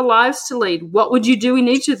 5 other lives to lead, what would you do in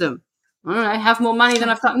each of them? I don't know, have more money than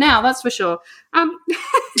I've got now, that's for sure. Have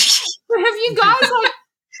you guys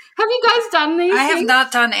done these I things? have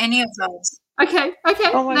not done any of those. Okay.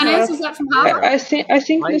 Oh That answers that from Harvard. I think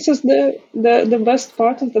this is the best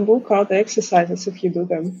part of the book, are the exercises if you do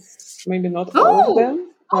them. Maybe not all of them.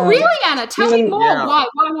 Oh, really, Anna? Tell me more. Yeah.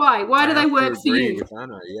 Why? Why do they work for you? With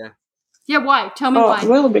Anna, yeah. Yeah, why? Tell me why.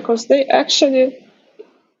 Well, because they actually,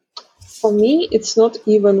 for me, it's not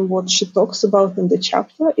even what she talks about in the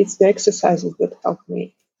chapter, it's the exercises that help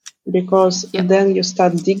me. Because then you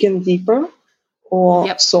start digging deeper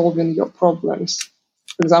or solving your problems.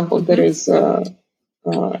 For example, there is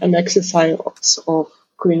an exercise of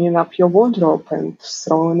cleaning up your wardrobe and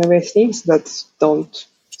throwing away things that don't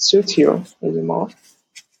suit you anymore.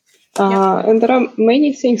 And there are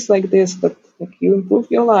many things like this that you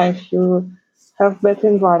improve your life, you have better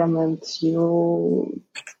environment, you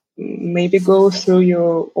maybe go through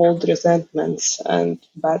your old resentments and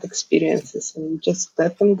bad experiences and just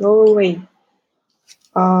let them go away.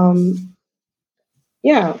 I'm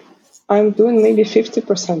doing maybe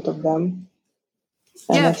 50% of them.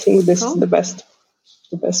 And I think this is the best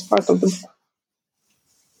part of the book.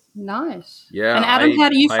 Nice. Yeah. And Adam, how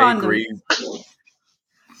do you find them?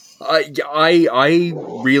 I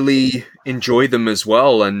really enjoy them as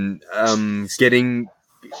well, and going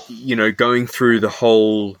through the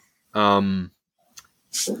whole the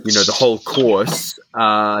whole course.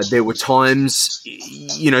 There were times,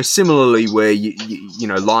 similarly where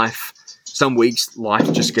life. Some weeks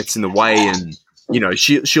life just gets in the way, and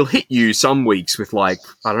she'll hit you some weeks with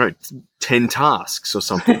 10 tasks or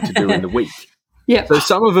something to do in the week. Yeah. So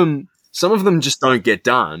some of them just don't get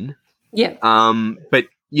done. Yeah. But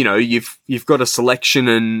you've got a selection,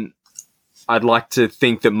 and I'd like to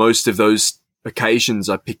think that most of those occasions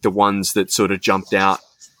I picked the ones that sort of jumped out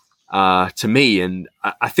to me. And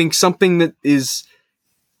I think something that is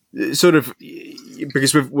sort of,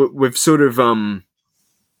 because we've sort of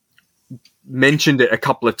mentioned it a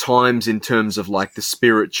couple of times in terms of the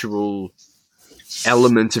spiritual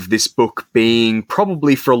element of this book being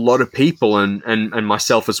probably for a lot of people and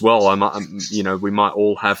myself as well. We might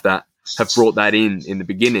all have brought that in the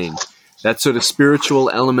beginning. That sort of spiritual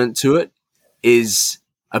element to it is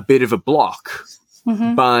a bit of a block.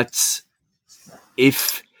 Mm-hmm. But I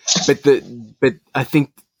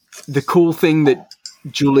think the cool thing that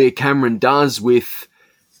Julia Cameron does with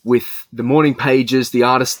the morning pages, the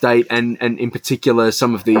artist date, and in particular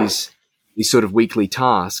some of these sort of weekly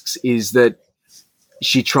tasks is that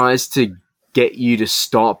she tries to get you to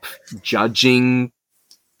stop judging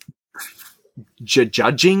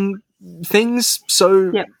things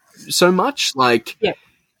so much.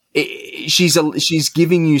 She's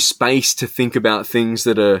giving you space to think about things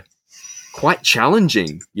that are quite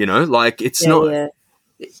challenging. It's not. Yeah.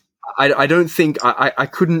 I don't think I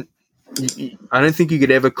couldn't. I don't think you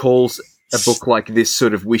could ever call a book like this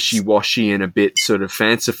sort of wishy-washy and a bit sort of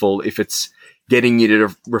fanciful if it's getting you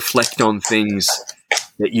to reflect on things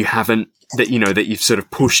that you haven't, that you've sort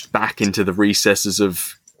of pushed back into the recesses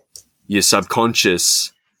of your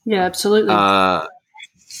subconscious. Yeah, absolutely. I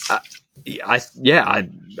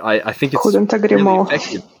think it's couldn't agree really more.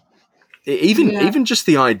 Effective. Even just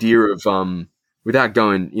the idea of without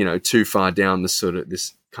going too far down this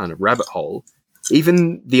kind of rabbit hole.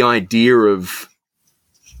 Even the idea of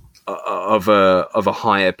a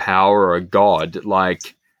higher power or a god,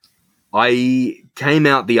 I came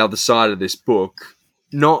out the other side of this book,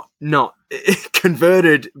 not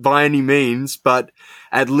converted by any means, but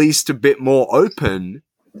at least a bit more open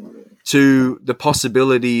to the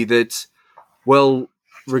possibility that, well,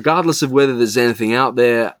 regardless of whether there's anything out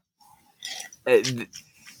there, the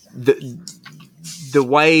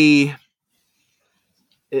way.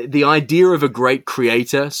 The idea of a great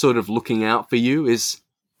creator sort of looking out for you is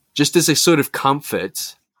just as a sort of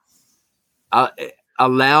comfort,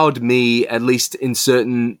 allowed me, at least in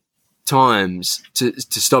certain times, to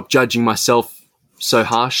stop judging myself so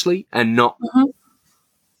harshly and not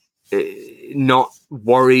not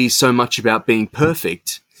worry so much about being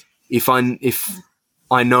perfect if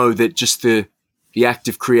I know that just the act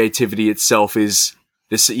of creativity itself is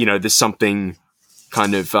this, there's something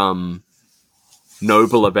kind of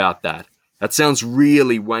noble about that. That sounds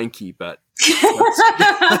really wanky, but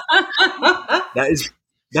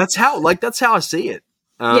that's how I see it.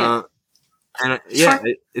 And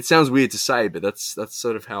it sounds weird to say, but that's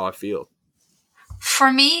sort of how I feel.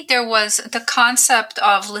 For me, there was the concept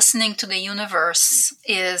of listening to the universe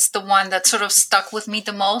is the one that sort of stuck with me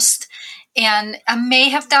the most. And I may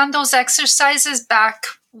have done those exercises back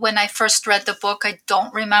when I first read the book. I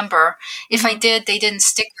don't remember. If I did, they didn't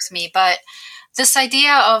stick with me. But this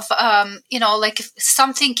idea of, like if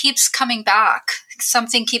something keeps coming back,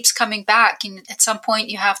 and at some point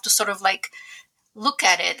you have to sort of like look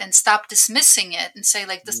at it and stop dismissing it and say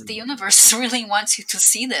like, the universe really wants you to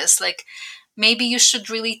see this. Like, maybe you should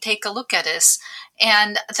really take a look at this.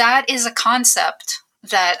 And that is a concept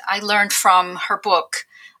that I learned from her book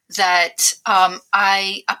that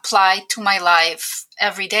I apply to my life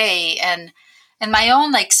every day. And my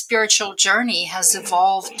own like spiritual journey has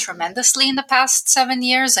evolved tremendously in the past 7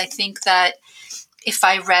 years. I think that if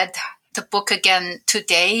I read the book again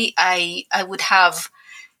today, I would have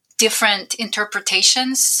different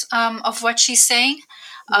interpretations of what she's saying.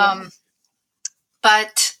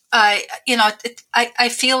 But I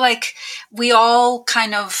feel like we all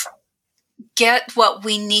kind of get what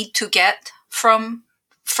we need to get from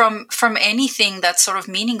anything that's sort of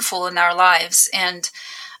meaningful in our lives. And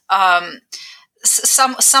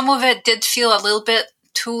some of it did feel a little bit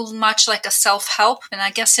too much like a self-help, and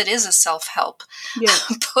I guess it is a self-help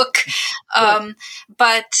book.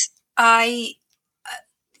 But I,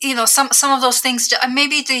 some of those things,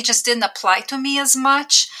 maybe they just didn't apply to me as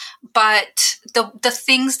much, but the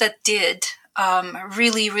things that did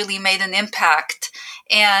really, really made an impact.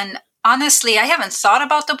 And honestly, I haven't thought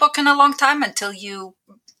about the book in a long time until you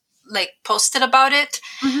like posted about it.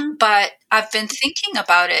 But I've been thinking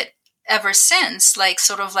about it ever since, like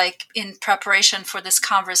sort of like in preparation for this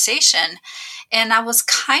conversation. And I was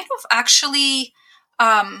kind of actually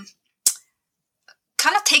kind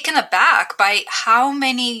of taken aback by how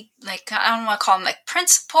many, like, I don't want to call them like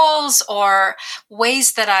principles or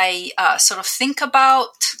ways that I sort of think about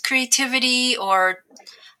creativity or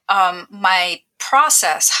my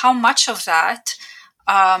process, how much of that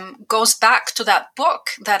goes back to that book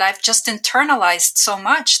that I've just internalized so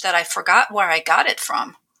much that I forgot where I got it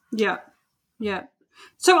from. Yeah.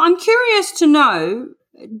 So I'm curious to know,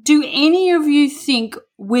 do any of you think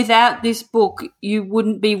without this book you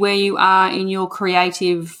wouldn't be where you are in your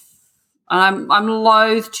creative, I'm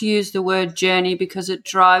loath to use the word journey because it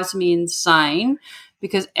drives me insane,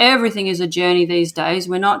 because everything is a journey these days.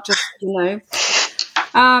 We're not just,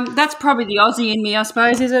 that's probably the Aussie in me, I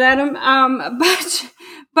suppose, is it, Adam?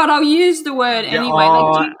 But I'll use the word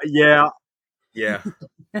anyway. Yeah.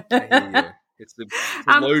 It's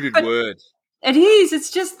a loaded word. It is.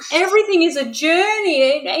 It's just everything is a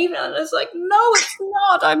journey. And even it's like, no, it's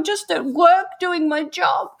not. I'm just at work doing my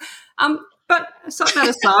job. But set that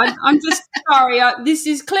aside. I'm just sorry. This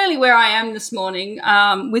is clearly where I am this morning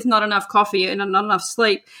with not enough coffee and not enough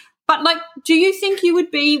sleep. But, like, do you think you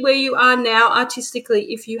would be where you are now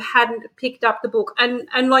artistically if you hadn't picked up the book?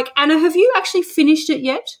 And like, Anna, have you actually finished it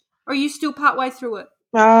yet? Or are you still partway through it?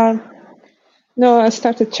 No, I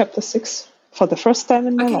started chapter 6 for the first time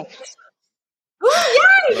in my life.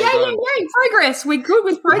 Oh, yay. Progress. We're good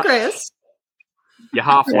with progress. You're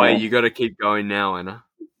halfway. You got to keep going now, Anna.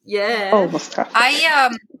 Yeah. Almost halfway.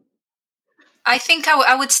 I think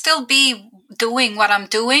I would still be doing what I'm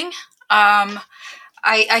doing.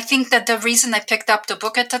 I think that the reason I picked up the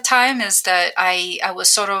book at the time is that I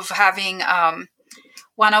was sort of having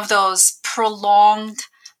one of those prolonged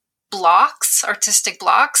blocks, artistic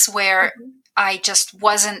blocks, where I just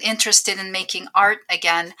wasn't interested in making art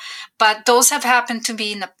again. But those have happened to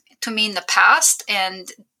me in the past,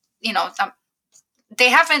 and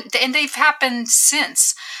they've happened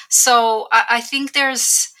since. So I think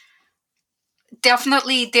there's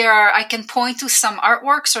definitely I can point to some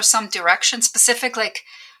artworks or some direction specific, like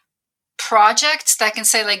projects that I can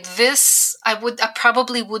say like this, I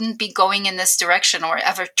probably wouldn't be going in this direction or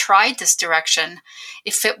ever tried this direction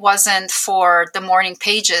if it wasn't for the morning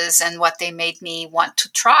pages and what they made me want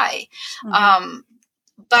to try. But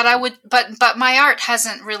my art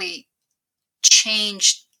hasn't really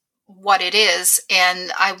changed what it is,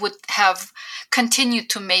 and I would have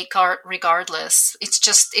continued to make art regardless. It's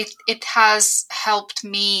just it has helped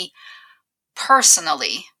me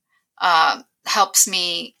personally, helps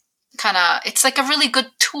me kind of, it's like a really good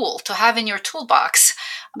tool to have in your toolbox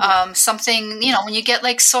Something, when you get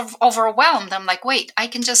like so overwhelmed, I'm like, wait, I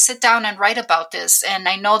can just sit down and write about this. And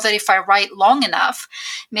I know that if I write long enough,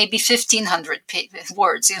 maybe 1,500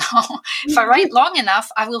 words, if I write long enough,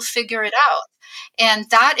 I will figure it out. And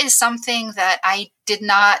that is something that I did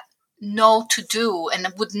not know to do and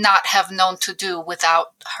would not have known to do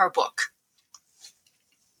without her book.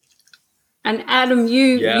 And Adam,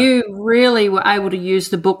 you really were able to use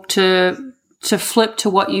the book to flip to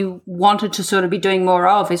what you wanted to sort of be doing more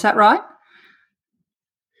of. Is that right?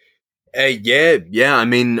 Yeah. I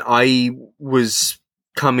mean, I was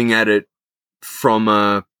coming at it from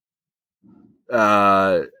a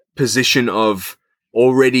position of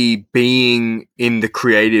already being in the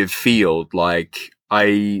creative field. Like,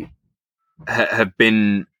 I have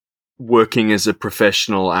been working as a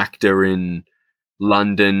professional actor in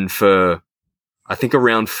London for, I think,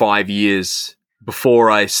 around 5 years before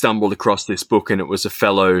I stumbled across this book, and it was a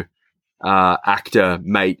fellow actor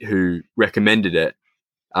mate who recommended it.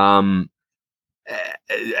 And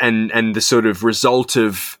the sort of result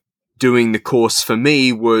of doing the course for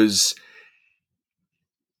me was,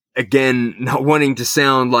 again, not wanting to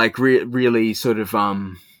sound like really sort of,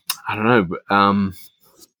 I don't know,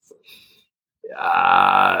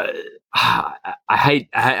 I hate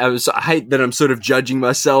that I'm sort of judging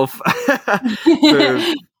myself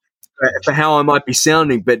for how I might be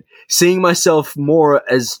sounding, but seeing myself more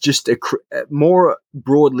as just more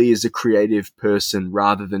broadly as a creative person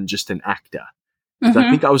rather than just an actor. Mm-hmm. I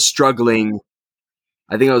think I was struggling.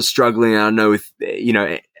 I don't know if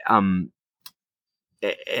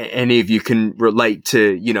any of you can relate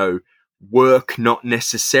to work not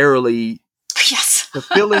necessarily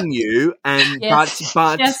fulfilling you, and but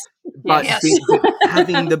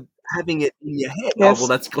having it in your head. Yes. Oh,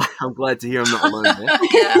 well, I'm glad to hear I'm not alone there.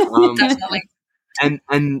 Definitely. And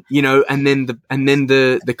then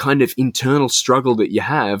the kind of internal struggle that you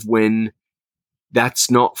have when it's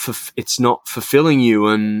not fulfilling you,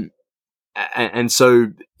 and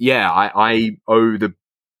so I owe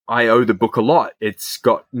the book a lot. It's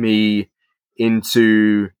got me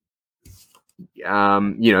into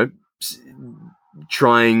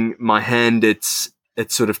trying my hand at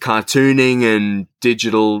sort of cartooning and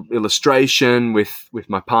digital illustration with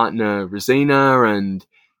my partner Rosina, and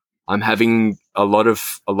I'm having a lot of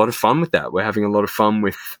fun with that. We're having a lot of fun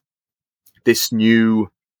with this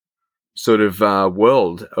new sort of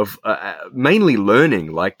world of mainly learning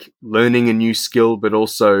a new skill, but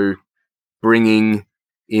also bringing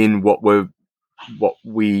in what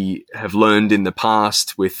we have learned in the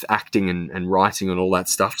past with acting and writing and all that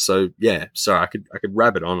stuff. So yeah, sorry, I could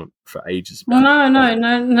rabbit on for ages. No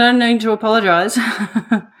need to apologize.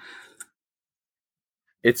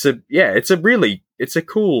 It's a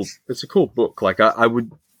cool book. Like I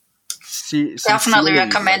would definitely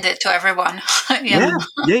recommend it to everyone.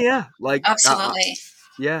 Yeah. Like absolutely.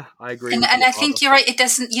 I agree. And I think you're right.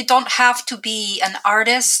 You don't have to be an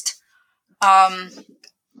artist.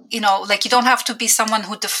 You don't have to be someone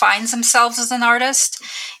who defines themselves as an artist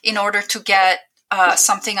in order to get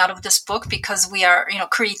something out of this book, because we are,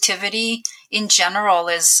 creativity in general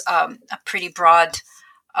is a pretty broad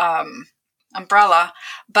umbrella.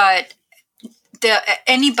 But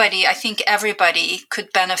I think everybody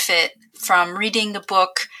could benefit from reading the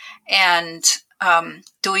book and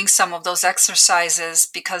doing some of those exercises,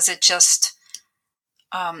 because it just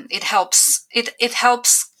it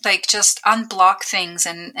helps like just unblock things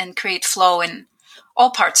and create flow in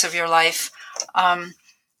all parts of your life. And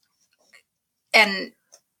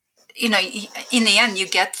in the end you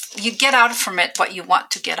get out from it what you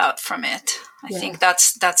want to get out from it. I think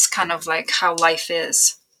that's kind of like how life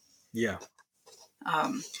is. Yeah.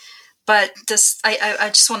 But this, I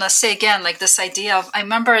just want to say again, like this idea of, I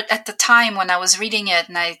remember at the time when I was reading it,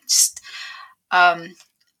 and I just,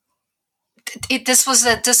 this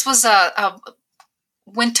was a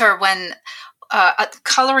winter when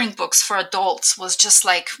coloring books for adults was just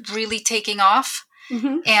like really taking off.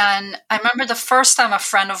 Mm-hmm. And I remember the first time a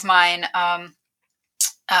friend of mine,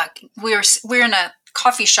 we were in a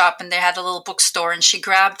coffee shop and they had a little bookstore, and she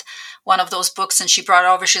grabbed one of those books and she brought it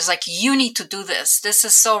over. She's like, "You need to do this. This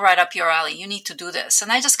is so right up your alley. You need to do this."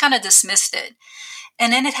 And I just kind of dismissed it.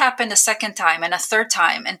 And then it happened a second time and a third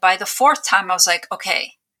time. And by the fourth time, I was like,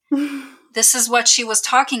 okay, this is what she was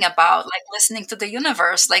talking about, like listening to the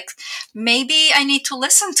universe. Like, maybe I need to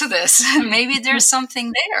listen to this. Maybe there's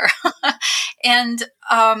something there. And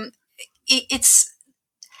I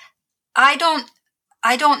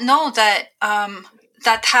don't know that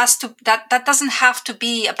that doesn't have to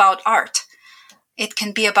be about art. It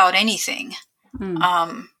can be about anything.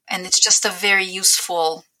 And it's just a very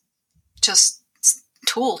useful just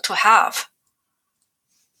tool to have.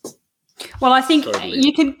 Well, I think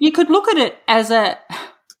you could look at it as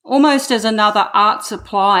almost as another art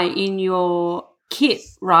supply in your kit,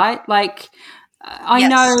 right? Like I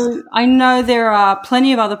know there are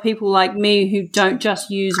plenty of other people like me who don't just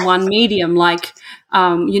use one medium. Like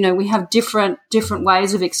we have different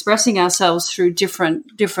ways of expressing ourselves through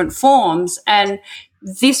different forms, and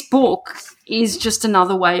this book is just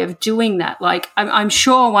another way of doing that. Like I'm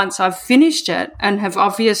sure once I've finished it and have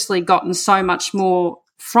obviously gotten so much more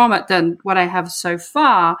from it than what I have so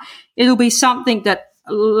far, it'll be something that,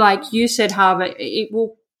 like you said, Harva, it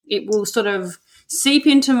will sort of seep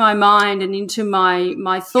into my mind and into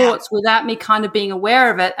my thoughts without me kind of being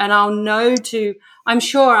aware of it. And I'm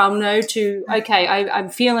sure I'll know okay, I'm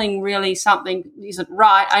feeling really something isn't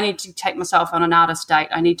right. I need to take myself on an artist date.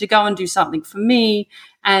 I need to go and do something for me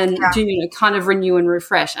and do kind of renew and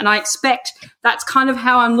refresh. And I expect that's kind of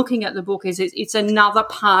how I'm looking at the book. Is it's another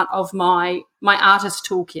part of my artist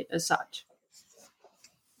toolkit as such.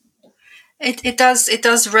 It does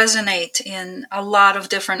resonate in a lot of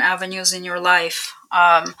different avenues in your life.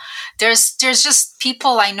 There's just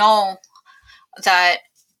people I know that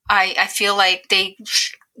I feel like they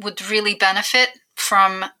would really benefit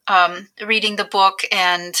from reading the book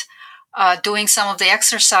and doing some of the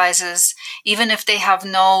exercises, even if they have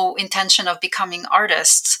no intention of becoming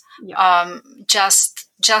artists. Just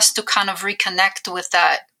to kind of reconnect with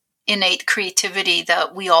that innate creativity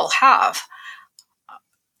that we all have.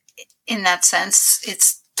 In that sense,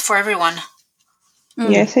 it's for everyone.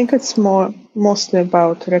 Yeah, I think it's mostly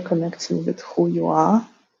about reconnecting with who you are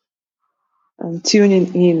and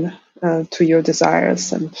tuning in to your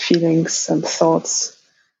desires and feelings and thoughts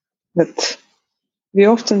that we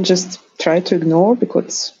often just try to ignore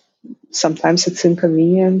because sometimes it's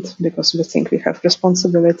inconvenient, because we think we have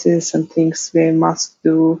responsibilities and things we must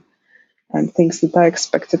do and things that are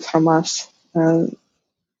expected from us.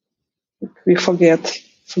 We forget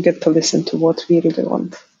to listen to what we really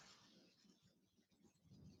want.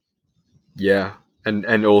 Yeah,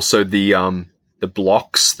 and also the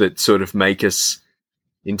blocks that sort of make us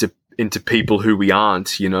into people who we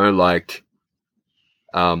aren't. Like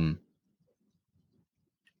when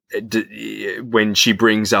she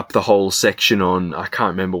brings up the whole section on, I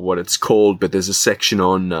can't remember what it's called, but there's a section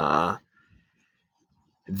on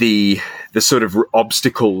the sort of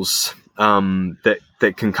obstacles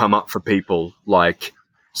that can come up for people, like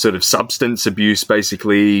sort of substance abuse,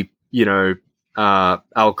 basically,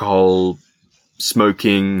 alcohol,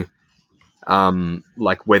 smoking,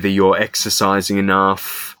 like whether you're exercising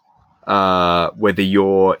enough, whether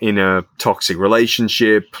you're in a toxic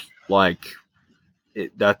relationship, like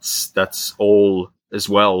that's all as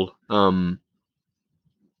well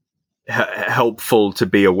helpful to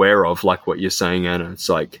be aware of, like what you're saying, Anna. It's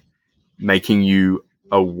like making you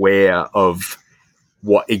aware of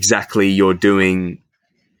what exactly you're doing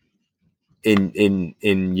in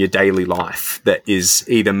your daily life that is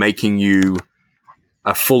either making you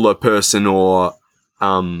a fuller person or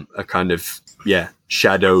a kind of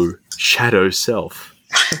shadow self.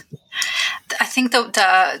 I think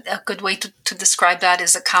a good way to describe that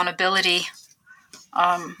is accountability.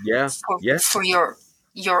 For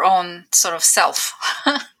your own sort of self.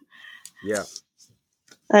 Yeah.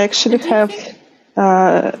 I actually have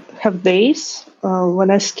days when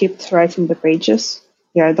I skipped writing the pages.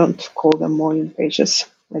 Yeah, I don't call them morning pages.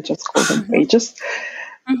 I just call them pages.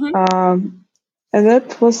 Mm-hmm. And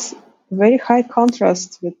that was very high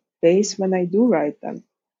contrast with days when I do write them.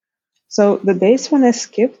 So the days when I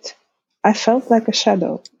skipped, I felt like a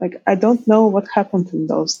shadow. Like, I don't know what happened in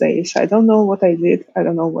those days. I don't know what I did. I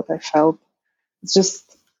don't know what I felt. It's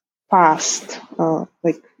just passed.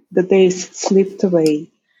 Like the days slipped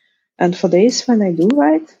away. And for days when I do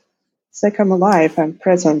write, it's like I'm alive, I'm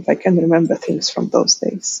present, I can remember things from those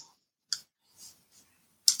days.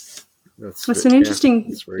 It's an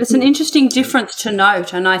interesting difference to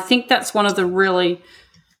note, and I think that's one of the really,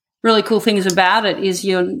 really cool things about it is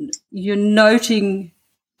you're noting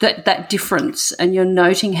that difference, and you're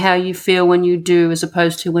noting how you feel when you do as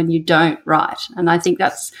opposed to when you don't write, and I think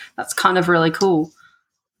that's kind of really cool.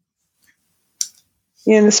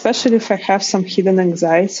 Yeah, and especially if I have some hidden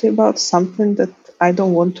anxiety about something that I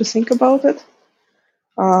don't want to think about it,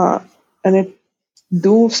 and I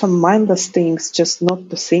do some mindless things just not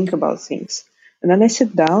to think about things. And then I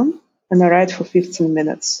sit down and I write for 15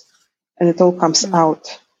 minutes and it all comes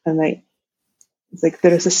out. And it's like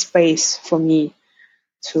there is a space for me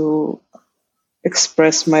to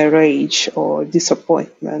express my rage or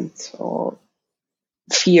disappointment or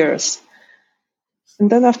fears. And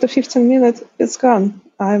then after 15 minutes, it's gone.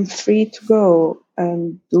 I'm free to go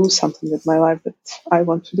and do something with my life that I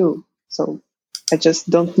want to do. So I just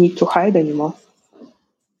don't need to hide anymore.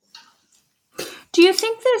 Do you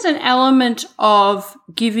think there's an element of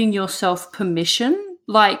giving yourself permission?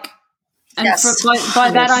 Like, and yes.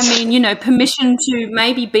 by that I mean, permission to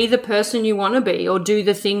maybe be the person you want to be or do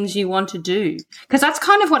the things you want to do. Because that's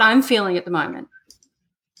kind of what I'm feeling at the moment.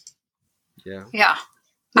 Yeah,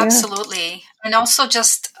 absolutely. And also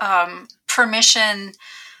just permission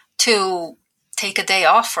to take a day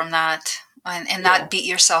off from that and not beat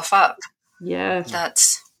yourself up. Yeah.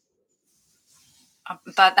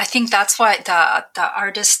 But I think that's why the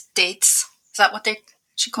artist dates, is that what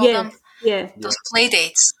she called them? Yeah. Those play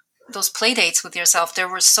dates with yourself, that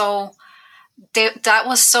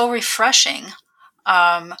was so refreshing.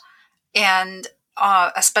 And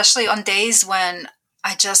especially on days when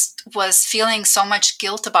I just was feeling so much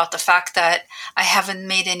guilt about the fact that I haven't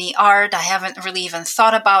made any art. I haven't really even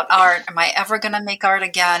thought about art. Am I ever going to make art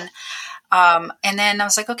again? And then I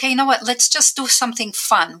was like, okay, you know what? Let's just do something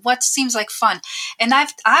fun. What seems like fun? And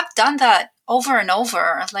I've done that over and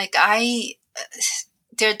over. Like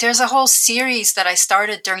there's a whole series that I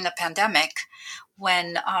started during the pandemic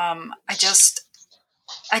when I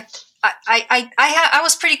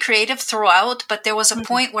was pretty creative throughout, but there was a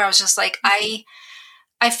point where I was just like,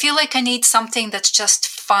 I feel like I need something that's just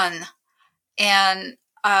fun. And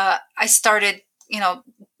I started,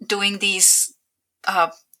 doing these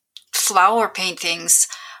flower paintings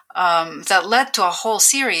that led to a whole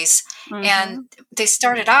series. And they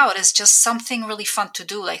started out as just something really fun to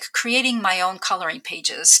do, like creating my own coloring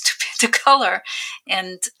pages to color.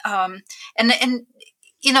 And I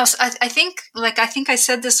think I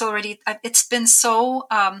said this already. It's been so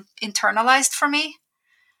internalized for me,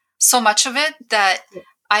 so much of it, that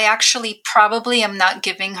I actually probably am not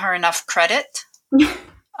giving her enough credit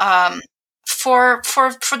for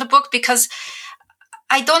the book, because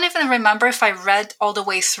I don't even remember if I read all the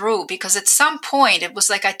way through, because at some point it was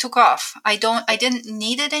like I took off. I didn't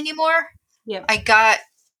need it anymore. Yeah. I got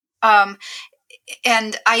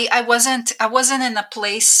and I wasn't in a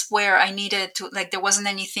place where I needed to, like, there wasn't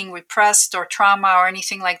anything repressed or trauma or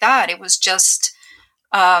anything like that. It was just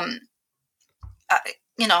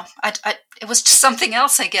it was just something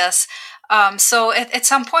else, I guess. So at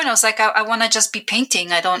some point I was like, I want to just be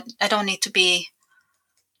painting. I don't need to be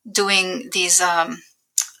doing these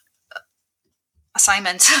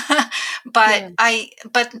assignments. But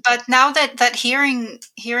but now that hearing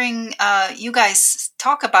you guys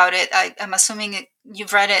talk about it, I'm assuming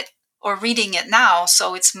you've read it or reading it now,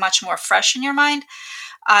 so it's much more fresh in your mind.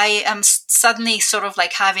 I am suddenly sort of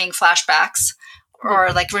like having flashbacks,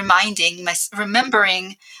 or like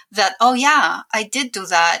remembering that, oh yeah, I did do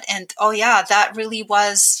that. And oh yeah, that really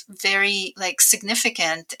was very like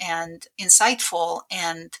significant and insightful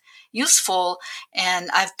and useful.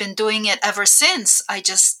 And I've been doing it ever since. I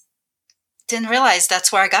just didn't realize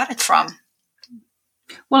that's where I got it from.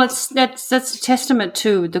 Well, that's a testament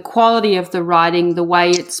to the quality of the writing, the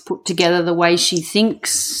way it's put together, the way she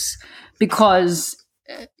thinks, because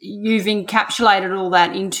you've encapsulated all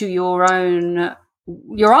that into your own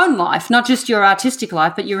life, not just your artistic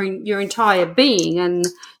life, but your entire being. And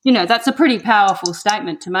that's a pretty powerful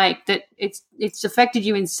statement to make, that it's affected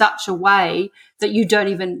you in such a way that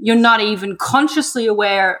you're not even consciously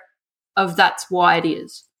aware of that's why it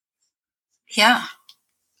is. Yeah.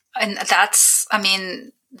 And that's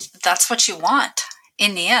what you want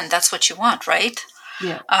in the end. That's what you want, right?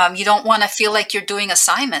 Yeah. You don't want to feel like you're doing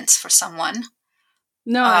assignments for someone.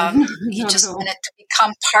 No, you just want it to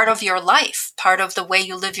become part of your life, part of the way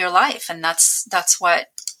you live your life. And that's what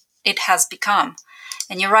it has become.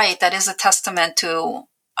 And you're right. That is a testament to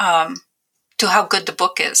how good the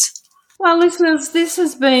book is. Well, listeners, this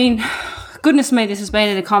has been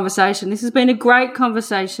a conversation. This has been a great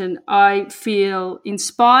conversation. I feel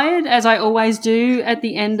inspired, as I always do at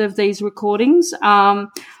the end of these recordings.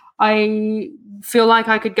 I feel like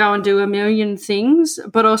I could go and do a million things,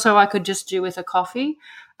 but also I could just do with a coffee.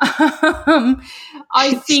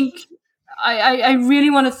 I think I really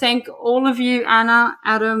want to thank all of you, Anna,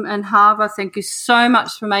 Adam, and Hava. Thank you so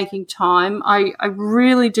much for making time. I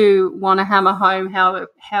really do want to hammer home how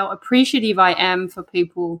appreciative I am for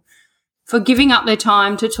people for giving up their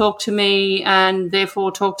time to talk to me and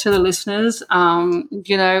therefore talk to the listeners.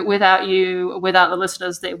 Without the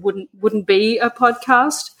listeners, there wouldn't be a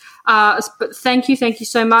podcast. But thank you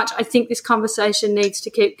so much. I think this conversation needs to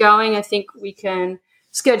keep going. I think we can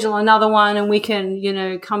schedule another one and we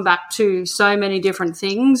can, come back to so many different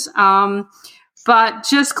things. But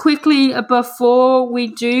just quickly before we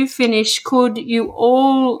do finish, could you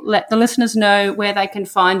all let the listeners know where they can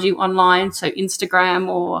find you online, so Instagram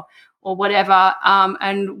or whatever,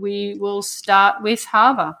 and we will start with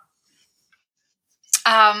Hava.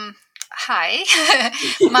 Hi.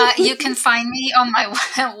 You can find me on my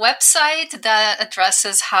website. The address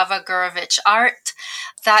is Hava Gurevich Art.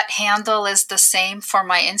 That handle is the same for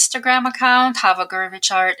my Instagram account, Hava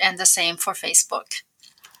Gurevich Art, and the same for Facebook.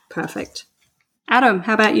 Perfect. Adam,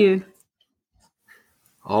 how about you?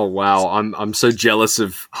 Oh wow, I'm so jealous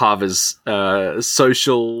of Hava's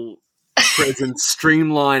social presence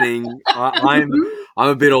streamlining. I'm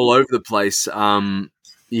a bit all over the place.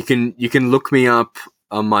 You can look me up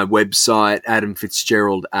on my website,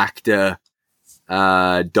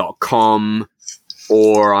 adamfitzgeraldactor.com,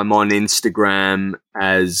 or I'm on Instagram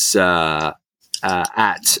as at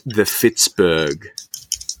the Fitzberg.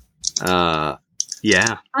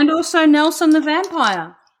 Yeah. And also Nelson the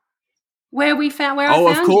Vampire, where I found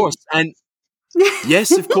of course. You. And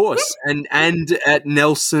yes, of course. And at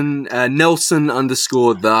Nelson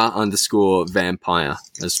 _the_ vampire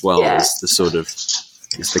as well as the sort of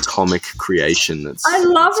is the comic creation that's I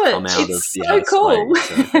love it. Come out it's of so cool. Way,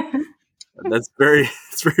 so it's very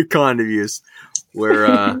kind of you.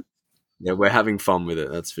 We're we're having fun with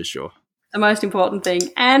it, that's for sure. The most important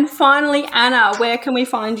thing. And finally, Anna, where can we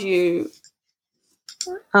find you?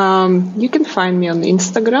 You can find me on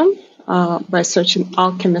Instagram by searching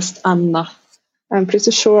Alchemist Anna. I'm pretty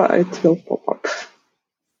sure it will pop up.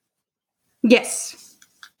 Yes.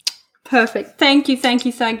 Perfect. Thank you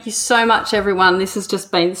so much, everyone. This has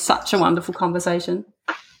just been such a wonderful conversation.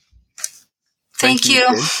 Thank you.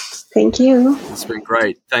 Thank you. It's been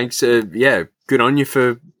great. Thanks. Good on you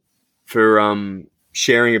for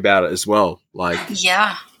sharing about it as well.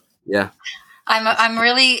 Yeah. I'm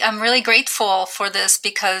really grateful for this,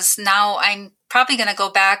 because now I'm probably going to go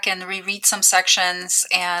back and reread some sections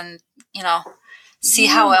and, see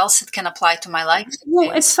how else it can apply to my life.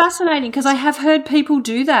 Well, it's fascinating because I have heard people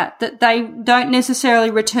do that they don't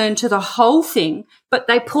necessarily return to the whole thing, but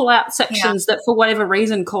they pull out sections that for whatever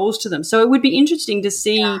reason calls to them. So it would be interesting to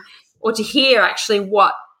see or to hear actually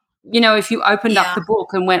what, if you opened up the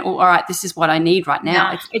book and went, all right, this is what I need right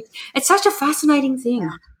now. Yeah. It's such a fascinating thing.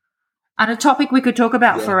 Yeah. And a topic we could talk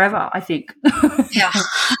about forever, I think. Yeah.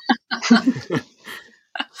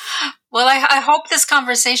 Well, I hope this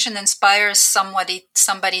conversation inspires somebody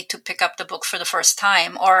to pick up the book for the first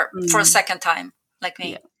time or for a second time, like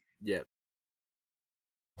me. Yeah.